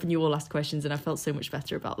put one up and you all asked questions, and I felt so much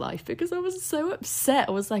better about life, because I was so upset.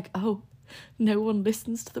 I was like, oh, no one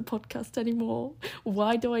listens to the podcast anymore.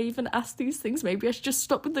 Why do I even ask these things? Maybe I should just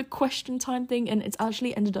stop with the question time thing. And it's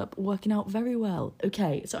actually ended up working out very well.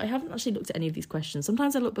 Okay, so I haven't actually looked at any of these questions.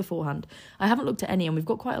 Sometimes I look beforehand. I haven't looked at any, and we've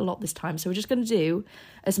got quite a lot this time. So we're just going to do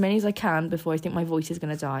as many as I can before I think my voice is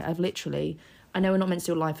going to die. I know we're not meant to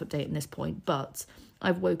do a life update at this point, but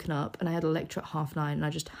I've woken up and I had a lecture at 9:30 and I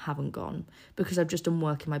just haven't gone, because I've just done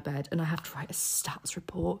work in my bed and I have to write a stats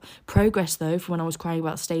report. Progress though, from when I was crying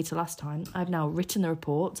about Stater last time, I've now written the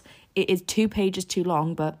report. It is 2 pages too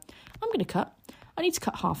long, but I'm going to cut. I need to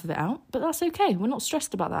cut half of it out, but that's okay. We're not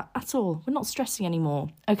stressed about that at all. We're not stressing anymore.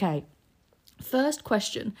 Okay, first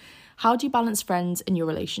question. How do you balance friends in your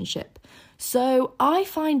relationship? So I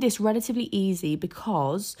find this relatively easy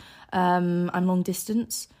because I'm long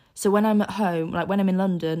distance. So when I'm at home, like when I'm in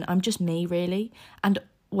London, I'm just me, really. And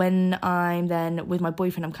when I'm then with my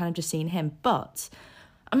boyfriend, I'm kind of just seeing him. But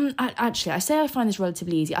I say I find this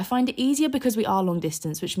relatively easy. I find it easier because we are long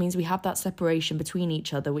distance, which means we have that separation between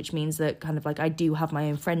each other, which means that kind of like I do have my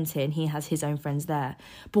own friends here and he has his own friends there.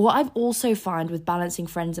 But what I've also found with balancing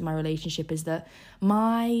friends in my relationship is that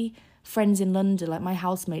my friends in London, like my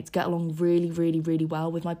housemates, get along really, really, really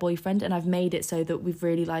well with my boyfriend. And I've made it so that we've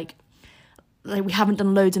really like we haven't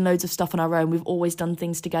done loads and loads of stuff on our own. We've always done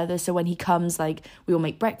things together. So when he comes, like, we all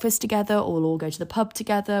make breakfast together, or we'll all go to the pub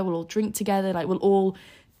together, we'll all drink together, like we'll all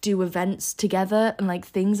do events together and like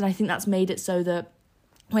things. And I think that's made it so that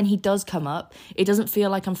when he does come up, it doesn't feel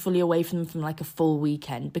like I'm fully away from him from like a full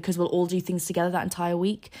weekend, because we'll all do things together that entire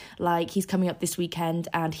week. Like, he's coming up this weekend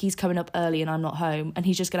and he's coming up early and I'm not home, and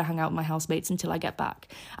he's just going to hang out with my housemates until I get back.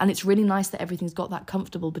 And it's really nice that everything's got that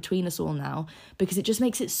comfortable between us all now, because it just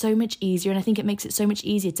makes it so much easier. And I think it makes it so much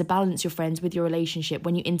easier to balance your friends with your relationship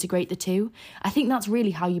when you integrate the two. I think that's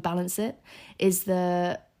really how you balance it, is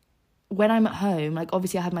when I'm at home, like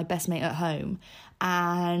obviously I have my best mate at home,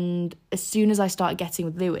 and as soon as I started getting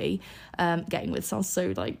with Louis, getting with sounds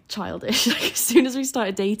so like childish, like as soon as we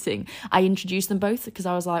started dating, I introduced them both, because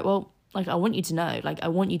I was like, well, like, I want you to know, like, I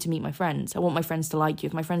want you to meet my friends. I want my friends to like you.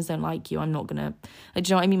 If my friends don't like you, I'm not gonna, like, do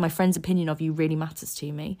you know what I mean? My friend's opinion of you really matters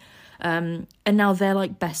to me. And now they're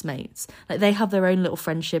like best mates. Like, they have their own little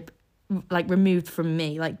friendship, like, removed from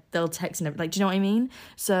me. Like, they'll text and everything. Like, do you know what I mean?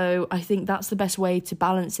 So I think that's the best way to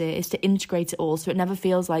balance it, is to integrate it all, so it never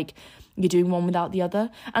feels like you're doing one without the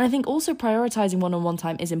other. And I think also prioritizing one-on-one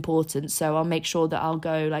time is important. So I'll make sure that I'll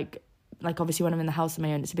go like obviously when I'm in the house on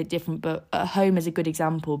my own, it's a bit different, but at home is a good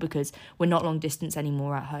example, because we're not long distance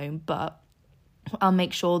anymore at home. But I'll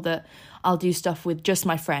make sure that I'll do stuff with just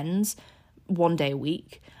my friends one day a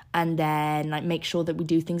week, and then like make sure that we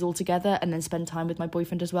do things all together, and then spend time with my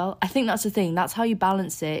boyfriend as well. I think that's the thing. That's how you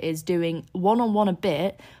balance it, is doing one-on-one a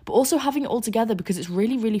bit, but also having it all together, because it's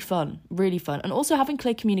really, really fun. And also having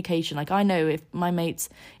clear communication. Like, I know if my mates,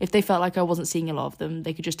 if they felt like I wasn't seeing a lot of them,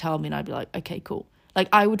 they could just tell me and I'd be like, okay, cool. Like,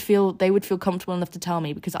 they would feel comfortable enough to tell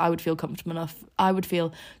me, because I would feel comfortable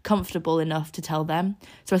enough to tell them.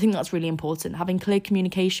 So I think that's really important, having clear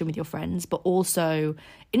communication with your friends, but also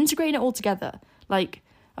integrating it all together. Like,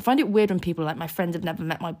 I find it weird when people are like, my friends have never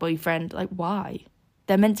met my boyfriend. Like, why?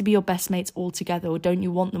 They're meant to be your best mates all together, or don't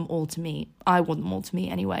you want them all to meet? I want them all to meet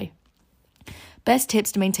anyway. Best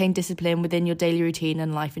tips to maintain discipline within your daily routine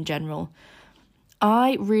and life in general.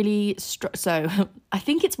 I really, so I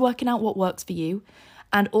think it's working out what works for you.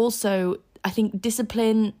 And also, I think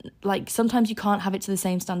discipline, like, sometimes you can't have it to the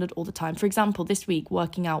same standard all the time. For example, this week,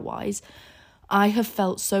 working out wise, I have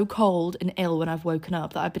felt so cold and ill when I've woken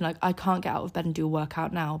up that I've been like, I can't get out of bed and do a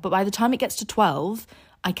workout now. But by the time it gets to 12,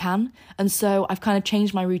 I can. And so I've kind of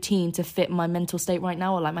changed my routine to fit my mental state right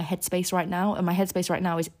now, or like my headspace right now. And my headspace right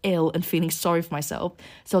now is ill and feeling sorry for myself.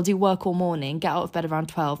 So I'll do work all morning, get out of bed around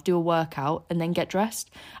 12, do a workout, and then get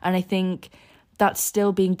dressed. And I think that's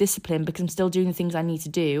still being disciplined, because I'm still doing the things I need to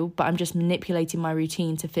do, but I'm just manipulating my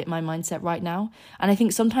routine to fit my mindset right now. And I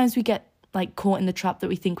think sometimes we get like caught in the trap that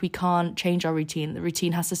we think we can't change our routine. The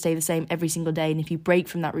routine has to stay the same every single day. And if you break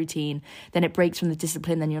from that routine, then it breaks from the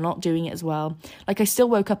discipline, then you're not doing it as well. Like, I still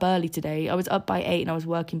woke up early today. I was up by 8 and I was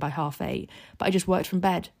working by 8:30, but I just worked from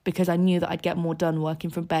bed, because I knew that I'd get more done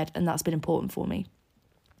working from bed, and that's been important for me.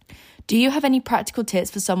 Do you have any practical tips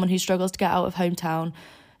for someone who struggles to get out of hometown,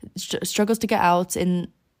 struggles to get out in...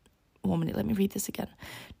 1 minute, let me read this again.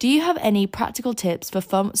 Do you have any practical tips for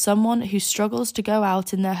someone who struggles to go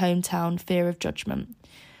out in their hometown, fear of judgment?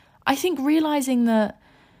 I think realising that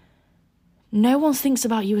no one thinks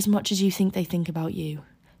about you as much as you think they think about you.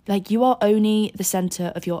 Like, you are only the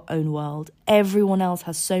centre of your own world. Everyone else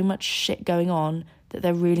has so much shit going on that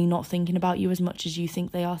they're really not thinking about you as much as you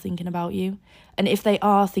think they are thinking about you. And if they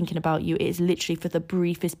are thinking about you, it is literally for the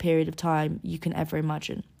briefest period of time you can ever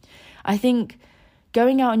imagine. I think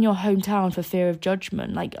going out in your hometown for fear of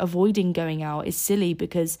judgment, like avoiding going out, is silly,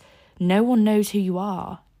 because no one knows who you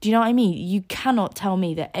are. Do you know what I mean? You cannot tell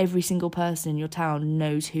me that every single person in your town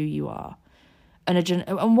knows who you are.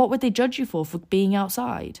 And what would they judge you for being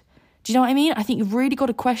outside? Do you know what I mean? I think you've really got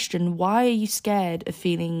to question, why are you scared of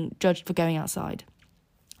feeling judged for going outside?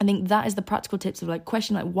 I think that is the practical tips of like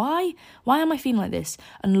question, like, why am I feeling like this?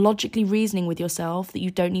 And logically reasoning with yourself that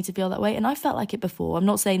you don't need to feel that way. And I felt like it before. I'm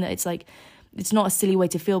not saying that it's like, it's not a silly way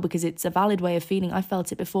to feel, because it's a valid way of feeling. I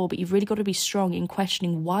felt it before, but you've really got to be strong in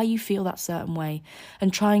questioning why you feel that certain way,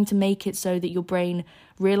 and trying to make it so that your brain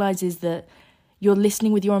realizes that you're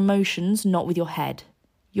listening with your emotions, not with your head.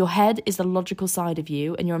 Your head is the logical side of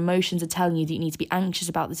you, and your emotions are telling you that you need to be anxious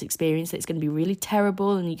about this experience, that it's going to be really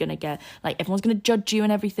terrible, and you're going to get, like, everyone's going to judge you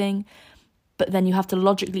and everything. But then you have to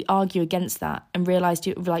logically argue against that and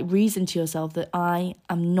reason to yourself that I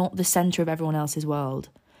am not the centre of everyone else's world.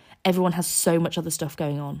 Everyone has so much other stuff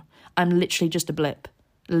going on. I'm literally just a blip.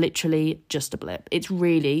 It's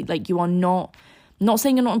really, like, you are not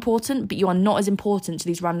saying you're not important, but you are not as important to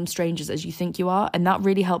these random strangers as you think you are. And that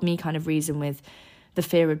really helped me kind of reason with the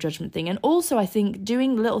fear of judgment thing. And also, I think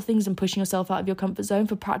doing little things and pushing yourself out of your comfort zone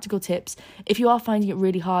for practical tips. If you are finding it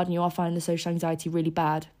really hard and you are finding the social anxiety really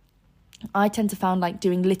bad, I tend to find like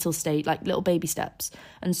doing little baby steps.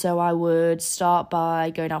 And so I would start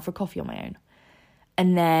by going out for coffee on my own.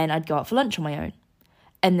 And then I'd go out for lunch on my own.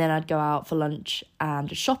 And then I'd go out for lunch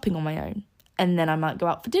and shopping on my own. And then I might go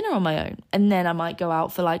out for dinner on my own. And then I might go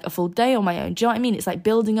out for like a full day on my own. Do you know what I mean? It's like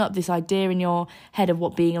building up this idea in your head of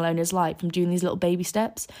what being alone is like from doing these little baby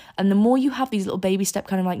steps. And the more you have these little baby step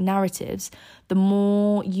kind of like narratives, the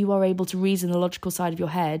more you are able to reason the logical side of your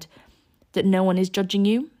head that no one is judging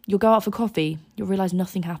you. You'll go out for coffee. You'll realise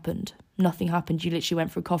nothing happened. Nothing happened. You literally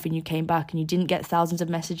went for a coffee and you came back and you didn't get thousands of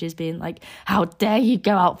messages being like, how dare you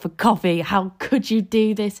go out for coffee? How could you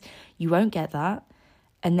do this? You won't get that.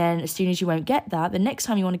 And then as soon as you won't get that, the next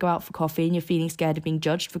time you want to go out for coffee and you're feeling scared of being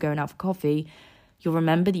judged for going out for coffee, you'll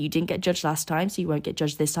remember that you didn't get judged last time, so you won't get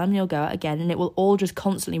judged this time, and you'll go out again. And it will all just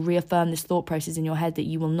constantly reaffirm this thought process in your head that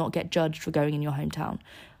you will not get judged for going in your hometown,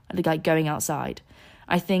 like going outside.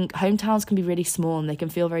 I think hometowns can be really small and they can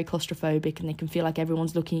feel very claustrophobic and they can feel like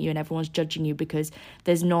everyone's looking at you and everyone's judging you because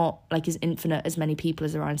there's not like as infinite as many people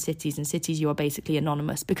as there are in cities. In cities, you are basically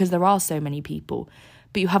anonymous because there are so many people.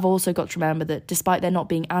 But you have also got to remember that despite there not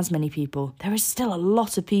being as many people, there is still a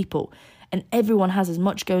lot of people. And everyone has as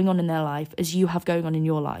much going on in their life as you have going on in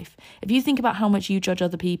your life. If you think about how much you judge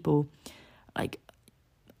other people, like,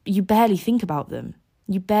 you barely think about them.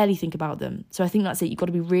 You barely think about them. So I think that's it. You've got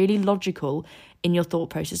to be really logical in your thought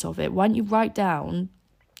process of it. Why don't you write down...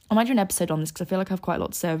 I might do an episode on this because I feel like I have quite a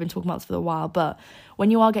lot to say. I've been talking about this for a while. But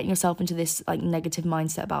when you are getting yourself into this like negative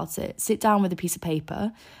mindset about it, sit down with a piece of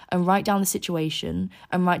paper and write down the situation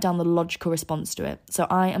and write down the logical response to it. So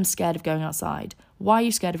I am scared of going outside. Why are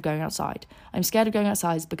you scared of going outside? I'm scared of going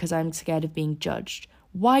outside because I'm scared of being judged.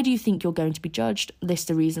 Why do you think you're going to be judged? List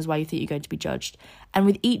the reasons why you think you're going to be judged. And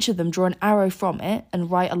with each of them, draw an arrow from it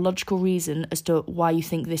and write a logical reason as to why you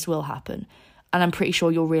think this will happen. And I'm pretty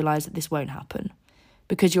sure you'll realise that this won't happen.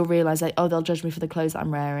 Because you'll realise like, oh, they'll judge me for the clothes that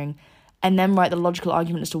I'm wearing. And then write the logical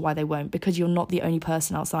argument as to why they won't. Because you're not the only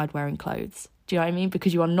person outside wearing clothes. Do you know what I mean?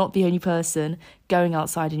 Because you are not the only person going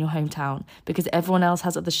outside in your hometown. Because everyone else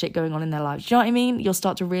has other shit going on in their lives. Do you know what I mean? You'll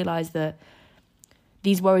start to realise that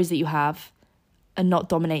these worries that you have are not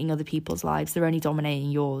dominating other people's lives. They're only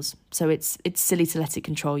dominating yours. So it's silly to let it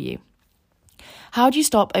control you. How do you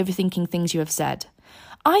stop overthinking things you have said?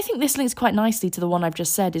 I think this links quite nicely to the one I've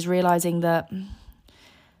just said, is realising that...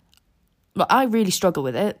 But I really struggle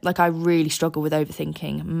with it. Like, I really struggle with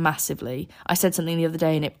overthinking massively. I said something the other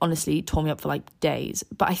day and it honestly tore me up for like days.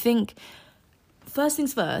 But I think, first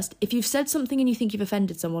things first, if you've said something and you think you've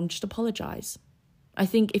offended someone, just apologise. I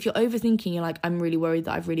think if you're overthinking, you're like, I'm really worried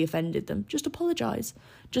that I've really offended them, just apologise.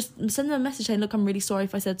 Just send them a message saying, look, I'm really sorry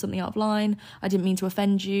if I said something out of line. I didn't mean to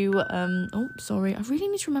offend you. Sorry. I really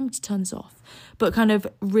need to remember to turn this off. But kind of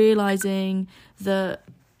realising that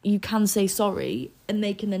you can say sorry and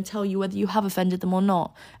they can then tell you whether you have offended them or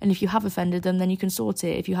not. And if you have offended them, then you can sort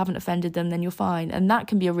it. If you haven't offended them, then you're fine. And that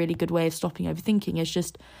can be a really good way of stopping overthinking. It's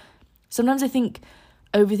just, sometimes I think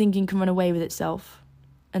overthinking can run away with itself.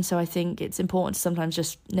 And so I think it's important to sometimes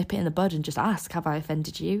just nip it in the bud and just ask, have I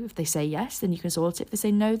offended you? If they say yes, then you can sort it. If they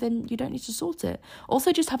say no, then you don't need to sort it.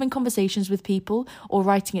 Also, just having conversations with people or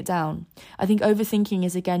writing it down. I think overthinking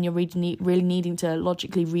is, again, you're really needing to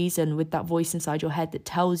logically reason with that voice inside your head that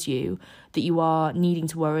tells you that you are needing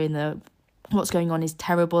to worry and that what's going on is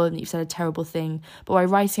terrible and that you've said a terrible thing. But by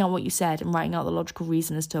writing out what you said and writing out the logical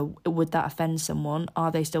reason as to, would that offend someone? Are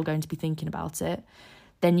they still going to be thinking about it?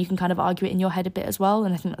 Then you can kind of argue it in your head a bit as well,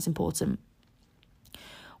 and I think that's important.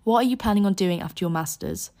 What are you planning on doing after your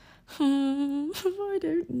Masters? I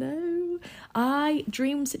don't know.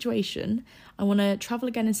 Dream situation. I want to travel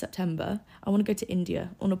again in September. I want to go to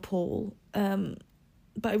India on Nepal.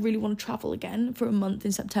 But I really want to travel again for a month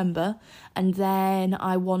in September. And then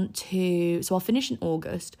I want to... So I'll finish in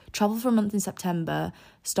August, travel for a month in September,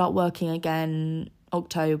 start working again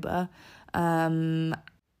October.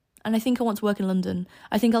 And I think I want to work in London.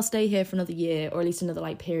 I think I'll stay here for another year or at least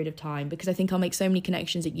another period of time because I think I'll make so many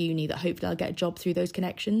connections at uni that hopefully I'll get a job through those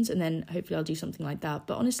connections and then hopefully I'll do something like that.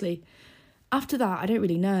 But honestly, after that, I don't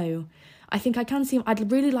really know. I think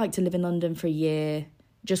I'd really like to live in London for a year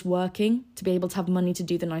just working, to be able to have money to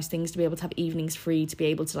do the nice things, to be able to have evenings free, to be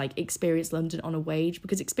able to experience London on a wage,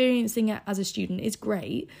 because experiencing it as a student is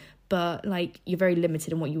great, but you're very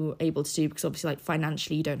limited in what you're able to do because obviously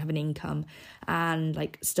financially you don't have an income, and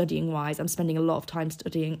studying wise I'm spending a lot of time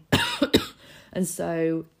studying and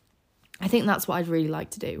so I think that's what I'd really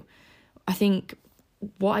like to do. I think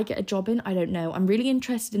what I get a job in, I don't know. I'm really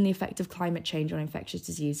interested in the effect of climate change on infectious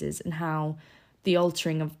diseases and how the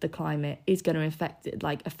altering of the climate is going to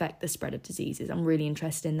affect the spread of diseases. I'm really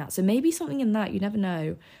interested in that. So maybe something in that, you never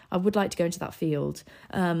know. I would like to go into that field.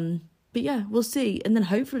 But yeah, we'll see. And then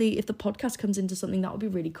hopefully if the podcast comes into something, that would be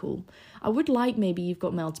really cool. I would like maybe You've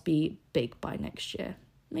Got Mail to be big by next year.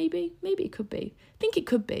 Maybe it could be. I think it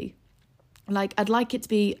could be. Like, I'd like it to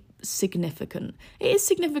be significant. It is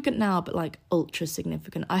significant now, but like ultra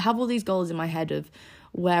significant. I have all these goals in my head of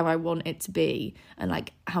where I want it to be, and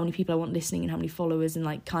like how many people I want listening and how many followers, and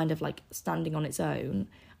like kind of like standing on its own.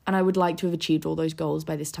 And I would like to have achieved all those goals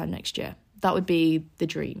by this time next year. That would be the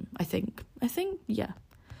dream, I think, yeah.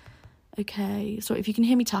 Okay, so if you can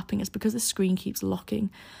hear me tapping, it's because the screen keeps locking.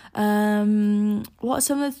 What are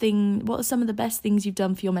some of the best things you've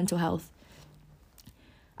done for your mental health?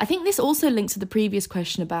 I think this also links to the previous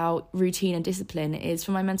question about routine and discipline. Is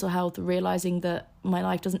for my mental health, realising that my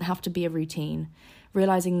life doesn't have to be a routine.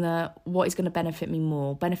 Realising that what is going to benefiting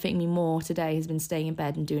me more today has been staying in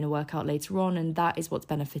bed and doing a workout later on, and that is what's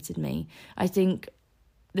benefited me. I think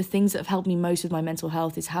the things that have helped me most with my mental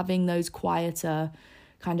health is having those quieter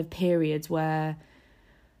kind of periods where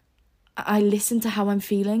I listen to how I'm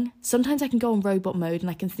feeling. Sometimes I can go on robot mode and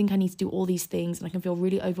I can think I need to do all these things and I can feel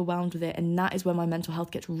really overwhelmed with it, and that is where my mental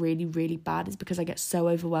health gets really, really bad. It's because I get so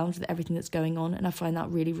overwhelmed with everything that's going on, and I find that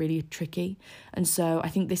really, really tricky. And so I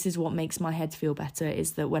think this is what makes my head feel better,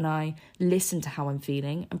 is that when I listen to how I'm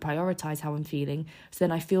feeling and prioritise how I'm feeling, so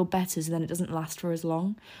then I feel better, so then it doesn't last for as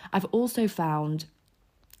long. I've also found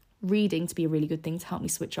reading to be a really good thing to help me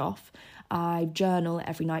switch off. I journal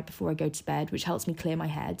every night before I go to bed, which helps me clear my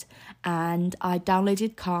head. And I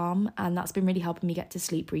downloaded Calm, and that's been really helping me get to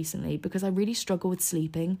sleep recently, because I really struggle with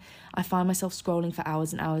sleeping. I find myself scrolling for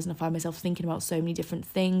hours and hours, and I find myself thinking about so many different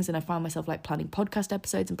things, and I find myself like planning podcast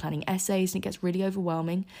episodes and planning essays, and it gets really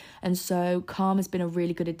overwhelming. And so Calm has been a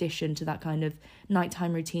really good addition to that kind of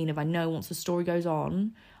nighttime routine of, I know once the story goes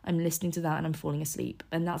on, I'm listening to that and I'm falling asleep.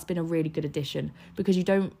 And that's been a really good addition, because you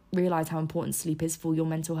don't realise how important sleep is for your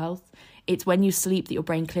mental health. It's when you sleep that your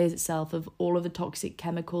brain clears itself of all of the toxic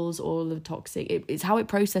chemicals, it's how it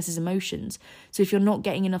processes emotions. So if you're not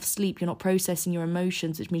getting enough sleep, you're not processing your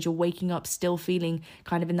emotions, which means you're waking up still feeling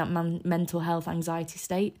kind of in that mental health anxiety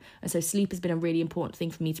state. And so sleep has been a really important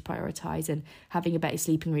thing for me to prioritise, and having a better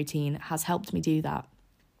sleeping routine has helped me do that.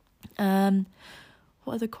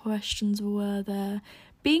 What other questions were there?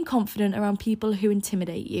 Being confident around people who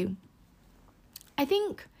intimidate you. I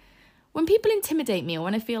think when people intimidate me, or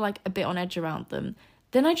when I feel like a bit on edge around them,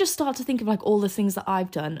 then I just start to think of like all the things that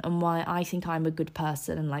I've done and why I think I'm a good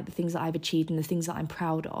person, and like the things that I've achieved and the things that I'm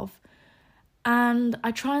proud of. And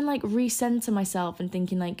I try and like recenter myself and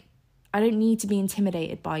thinking like, I don't need to be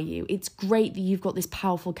intimidated by you. It's great that you've got this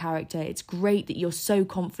powerful character. It's great that you're so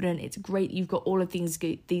confident. It's great that you've got all of these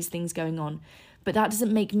things going on. But that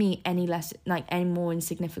doesn't make me any more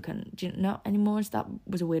insignificant. Do you know, anymore? That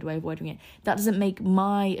was a weird way of wording it. That doesn't make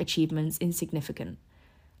my achievements insignificant.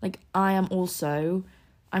 Like, I'm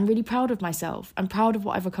really proud of myself. I'm proud of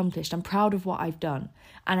what I've accomplished. I'm proud of what I've done.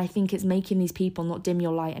 And I think it's making these people not dim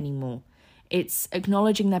your light anymore. It's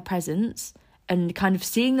acknowledging their presence and kind of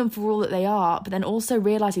seeing them for all that they are, but then also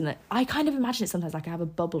realising that I kind of imagine it sometimes like I have a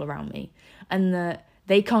bubble around me, and that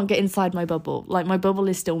they can't get inside my bubble. Like, my bubble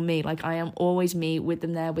is still me. Like, I am always me, with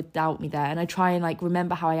them there, without me there. And I try and like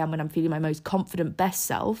remember how I am when I'm feeling my most confident, best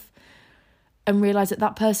self, and realise that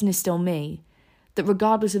that person is still me. That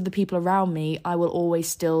regardless of the people around me, I will always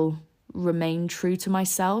still remain true to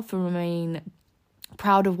myself and remain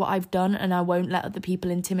proud of what I've done, and I won't let other people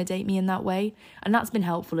intimidate me in that way. And that's been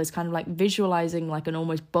helpful, as kind of like visualising like an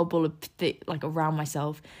almost bubble of like around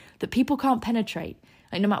myself that people can't penetrate.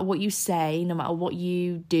 Like, no matter what you say, no matter what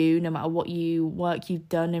you do, no matter what work you've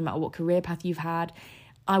done, no matter what career path you've had,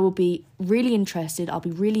 I will be really interested. I'll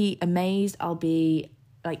be really amazed. I'll be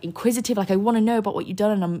like inquisitive. Like, I want to know about what you've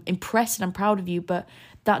done, and I'm impressed and I'm proud of you. But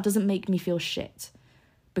that doesn't make me feel shit,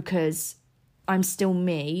 because I'm still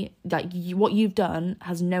me. Like, what you've done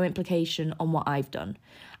has no implication on what I've done.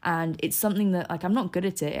 And it's something that, like, I'm not good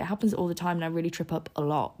at it. It happens all the time and I really trip up a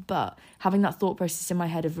lot. But having that thought process in my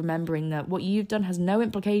head of remembering that what you've done has no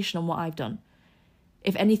implication on what I've done.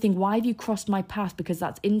 If anything, why have you crossed my path? Because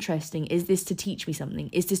that's interesting. Is this to teach me something?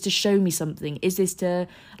 Is this to show me something? Is this to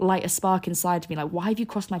light a spark inside me? Like, why have you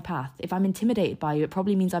crossed my path? If I'm intimidated by you, it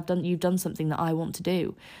probably means you've done something that I want to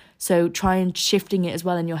do. So try and shifting it as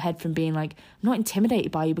well in your head from being like, I'm not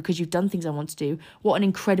intimidated by you because you've done things I want to do. What an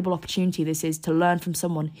incredible opportunity this is to learn from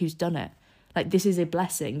someone who's done it. Like, this is a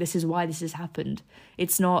blessing. This is why this has happened.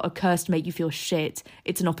 It's not a curse to make you feel shit.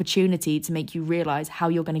 It's an opportunity to make you realise how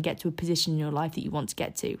you're going to get to a position in your life that you want to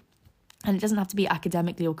get to. And it doesn't have to be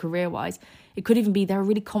academically or career-wise. It could even be they're a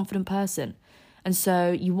really confident person. And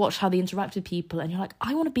so you watch how they interact with people and you're like,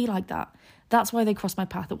 I want to be like that. That's why they crossed my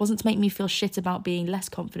path. It wasn't to make me feel shit about being less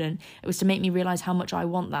confident. It was to make me realise how much I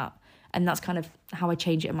want that. And that's kind of how I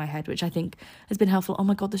change it in my head, which I think has been helpful. Oh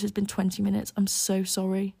my God, this has been 20 minutes. I'm so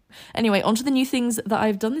sorry. Anyway, on to the new things that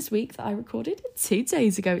I've done this week that I recorded 2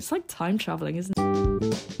 days ago. It's like time traveling, isn't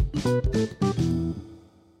it?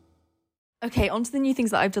 Okay, on to the new things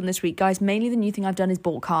that I've done this week, guys. Mainly the new thing I've done is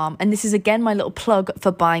bought Calm. And this is, again, my little plug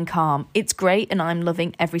for buying Calm. It's great and I'm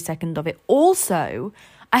loving every second of it. Also,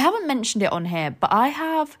 I haven't mentioned it on here, but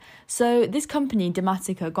so this company,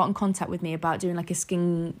 Dematica, got in contact with me about doing like a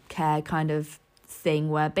skincare kind of thing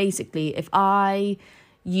where basically if I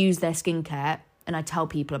use their skincare and I tell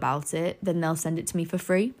people about it, then they'll send it to me for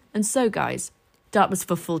free. And so, guys, that was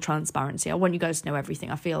for full transparency. I want you guys to know everything.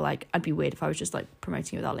 I feel like I'd be weird if I was just like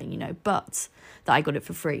promoting it without letting you know, but that I got it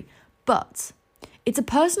for free. But it's a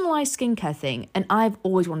personalized skincare thing, and I've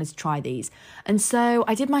always wanted to try these. And so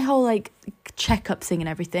I did my whole like checkup thing and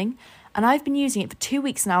everything, and I've been using it for 2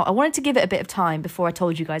 weeks now. I wanted to give it a bit of time before I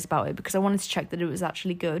told you guys about it because I wanted to check that it was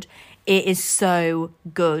actually good. It is so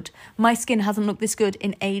good. My skin hasn't looked this good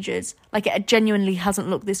in ages. Like, it genuinely hasn't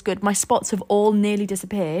looked this good. My spots have all nearly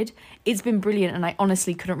disappeared. It's been brilliant, and I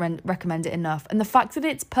honestly couldn't recommend it enough. And the fact that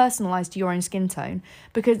it's personalised to your own skin tone,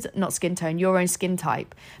 your own skin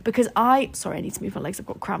type, because I need to move my legs, I've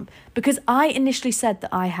got cramp. Because I initially said that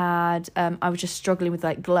I was just struggling with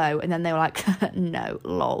like glow, and then they were like, no,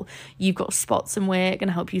 lol, you've got spots and we're going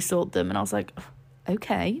to help you sort them. And I was like,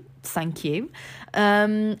 okay, thank you.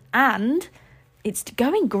 And it's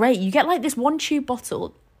going great. You get like this 1 tube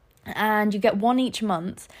bottle and you get one each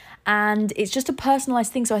month, and it's just a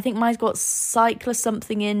personalized thing. So I think mine's got cycla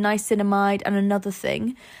something in, niacinamide, and another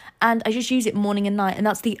thing, and I just use it morning and night, and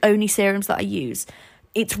that's the only serums that I use.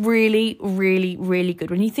 It's really, really, really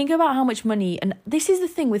good. When you think about how much money, and this is the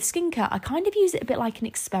thing with skincare, I kind of use it a bit like an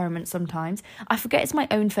experiment sometimes. I forget it's my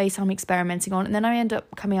own face I'm experimenting on, and then I end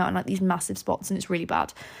up coming out in like these massive spots, and it's really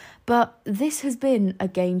bad. But this has been a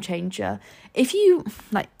game changer. If you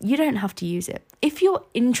don't have to use it. If you're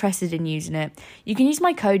interested in using it, you can use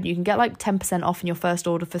my code. You can get like 10% off in your first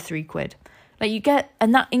order for £3.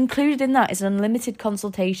 And that included in that is unlimited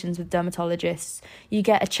consultations with dermatologists. You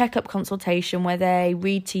get a checkup consultation where they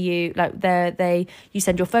read to you, you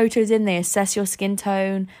send your photos in, they assess your skin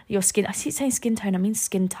tone, I keep saying skin tone, I mean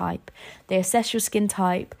skin type. They assess your skin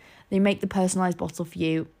type, they make the personalised bottle for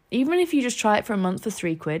you. Even if you just try it for a month for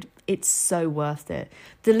 £3, it's so worth it.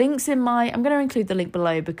 The link's I'm going to include the link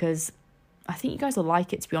below because I think you guys will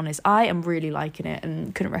like it, to be honest. I am really liking it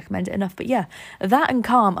and couldn't recommend it enough. But yeah, that and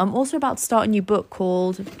Calm. I'm also about to start a new book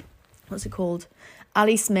called, what's it called?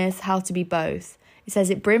 Ali Smith, How to Be Both. It says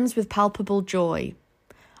it brims with palpable joy.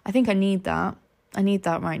 I think I need that. I need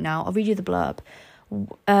that right now. I'll read you the blurb.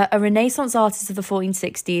 A Renaissance artist of the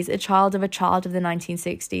 1460s, a child of the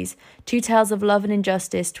 1960s. 2 tales of love and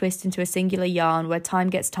injustice twist into a singular yarn where time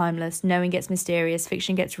gets timeless, knowing gets mysterious,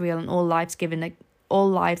 fiction gets real, and all lives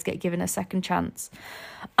get given a second chance.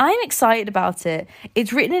 I'm excited about it.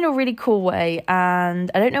 It's written in a really cool way, and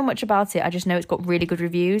I don't know much about it. I just know it's got really good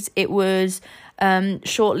reviews. It was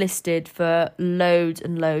shortlisted for loads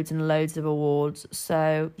and loads and loads of awards.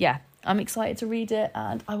 So yeah, I'm excited to read it,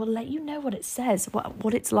 and I will let you know what it says,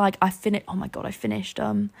 what it's like. I finished,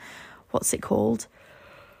 what's it called?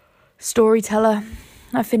 Storyteller.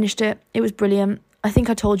 I finished it. It was brilliant. I think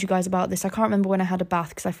I told you guys about this. I can't remember when I had a bath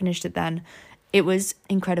because I finished it then. It was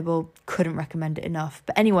incredible. Couldn't recommend it enough.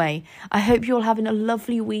 But anyway, I hope you're all having a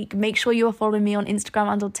lovely week. Make sure you are following me on Instagram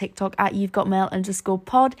and on TikTok at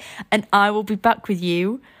You'veGotMail_pod. And I will be back with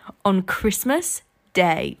you on Christmas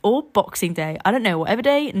Day or Boxing Day. I don't know, whatever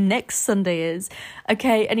day next Sunday is.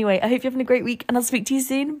 Okay, anyway, I hope you're having a great week and I'll speak to you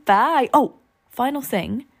soon. Bye. Oh, final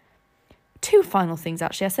thing. 2 final things,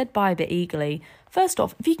 actually. I said bye a bit eagerly. First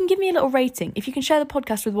off, if you can give me a little rating, if you can share the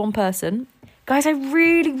podcast with one person. Guys, I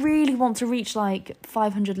really, really want to reach like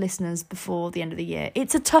 500 listeners before the end of the year.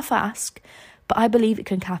 It's a tough ask, but I believe it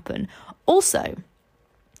can happen. Also,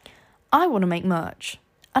 I want to make merch.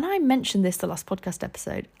 And I mentioned this the last podcast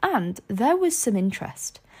episode, and there was some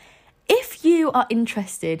interest. If you are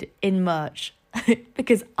interested in merch,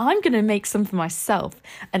 because I'm going to make some for myself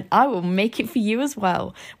and I will make it for you as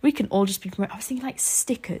well. We can all just be promoting. I was thinking like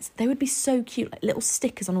stickers. They would be so cute, like little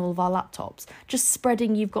stickers on all of our laptops, just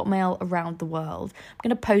spreading You've Got Mail around the world. I'm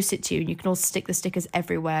going to post it to you and you can all stick the stickers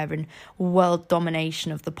everywhere and world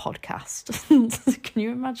domination of the podcast. Can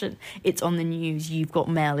you imagine? It's on the news. You've Got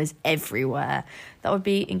Mail is everywhere. That would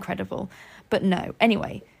be incredible. But no,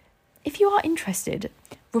 anyway, if you are interested,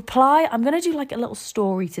 reply. I'm going to do like a little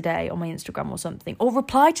story today on my Instagram or something, or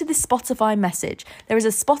reply to this Spotify message. There is a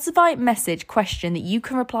Spotify message question that you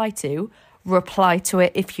can reply to reply to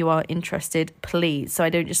it if you are interested, please, so I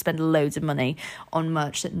don't just spend loads of money on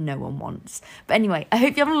merch that no one wants. But anyway, I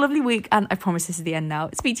hope you have a lovely week, and I promise this is the end now.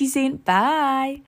 Speak to you soon. Bye.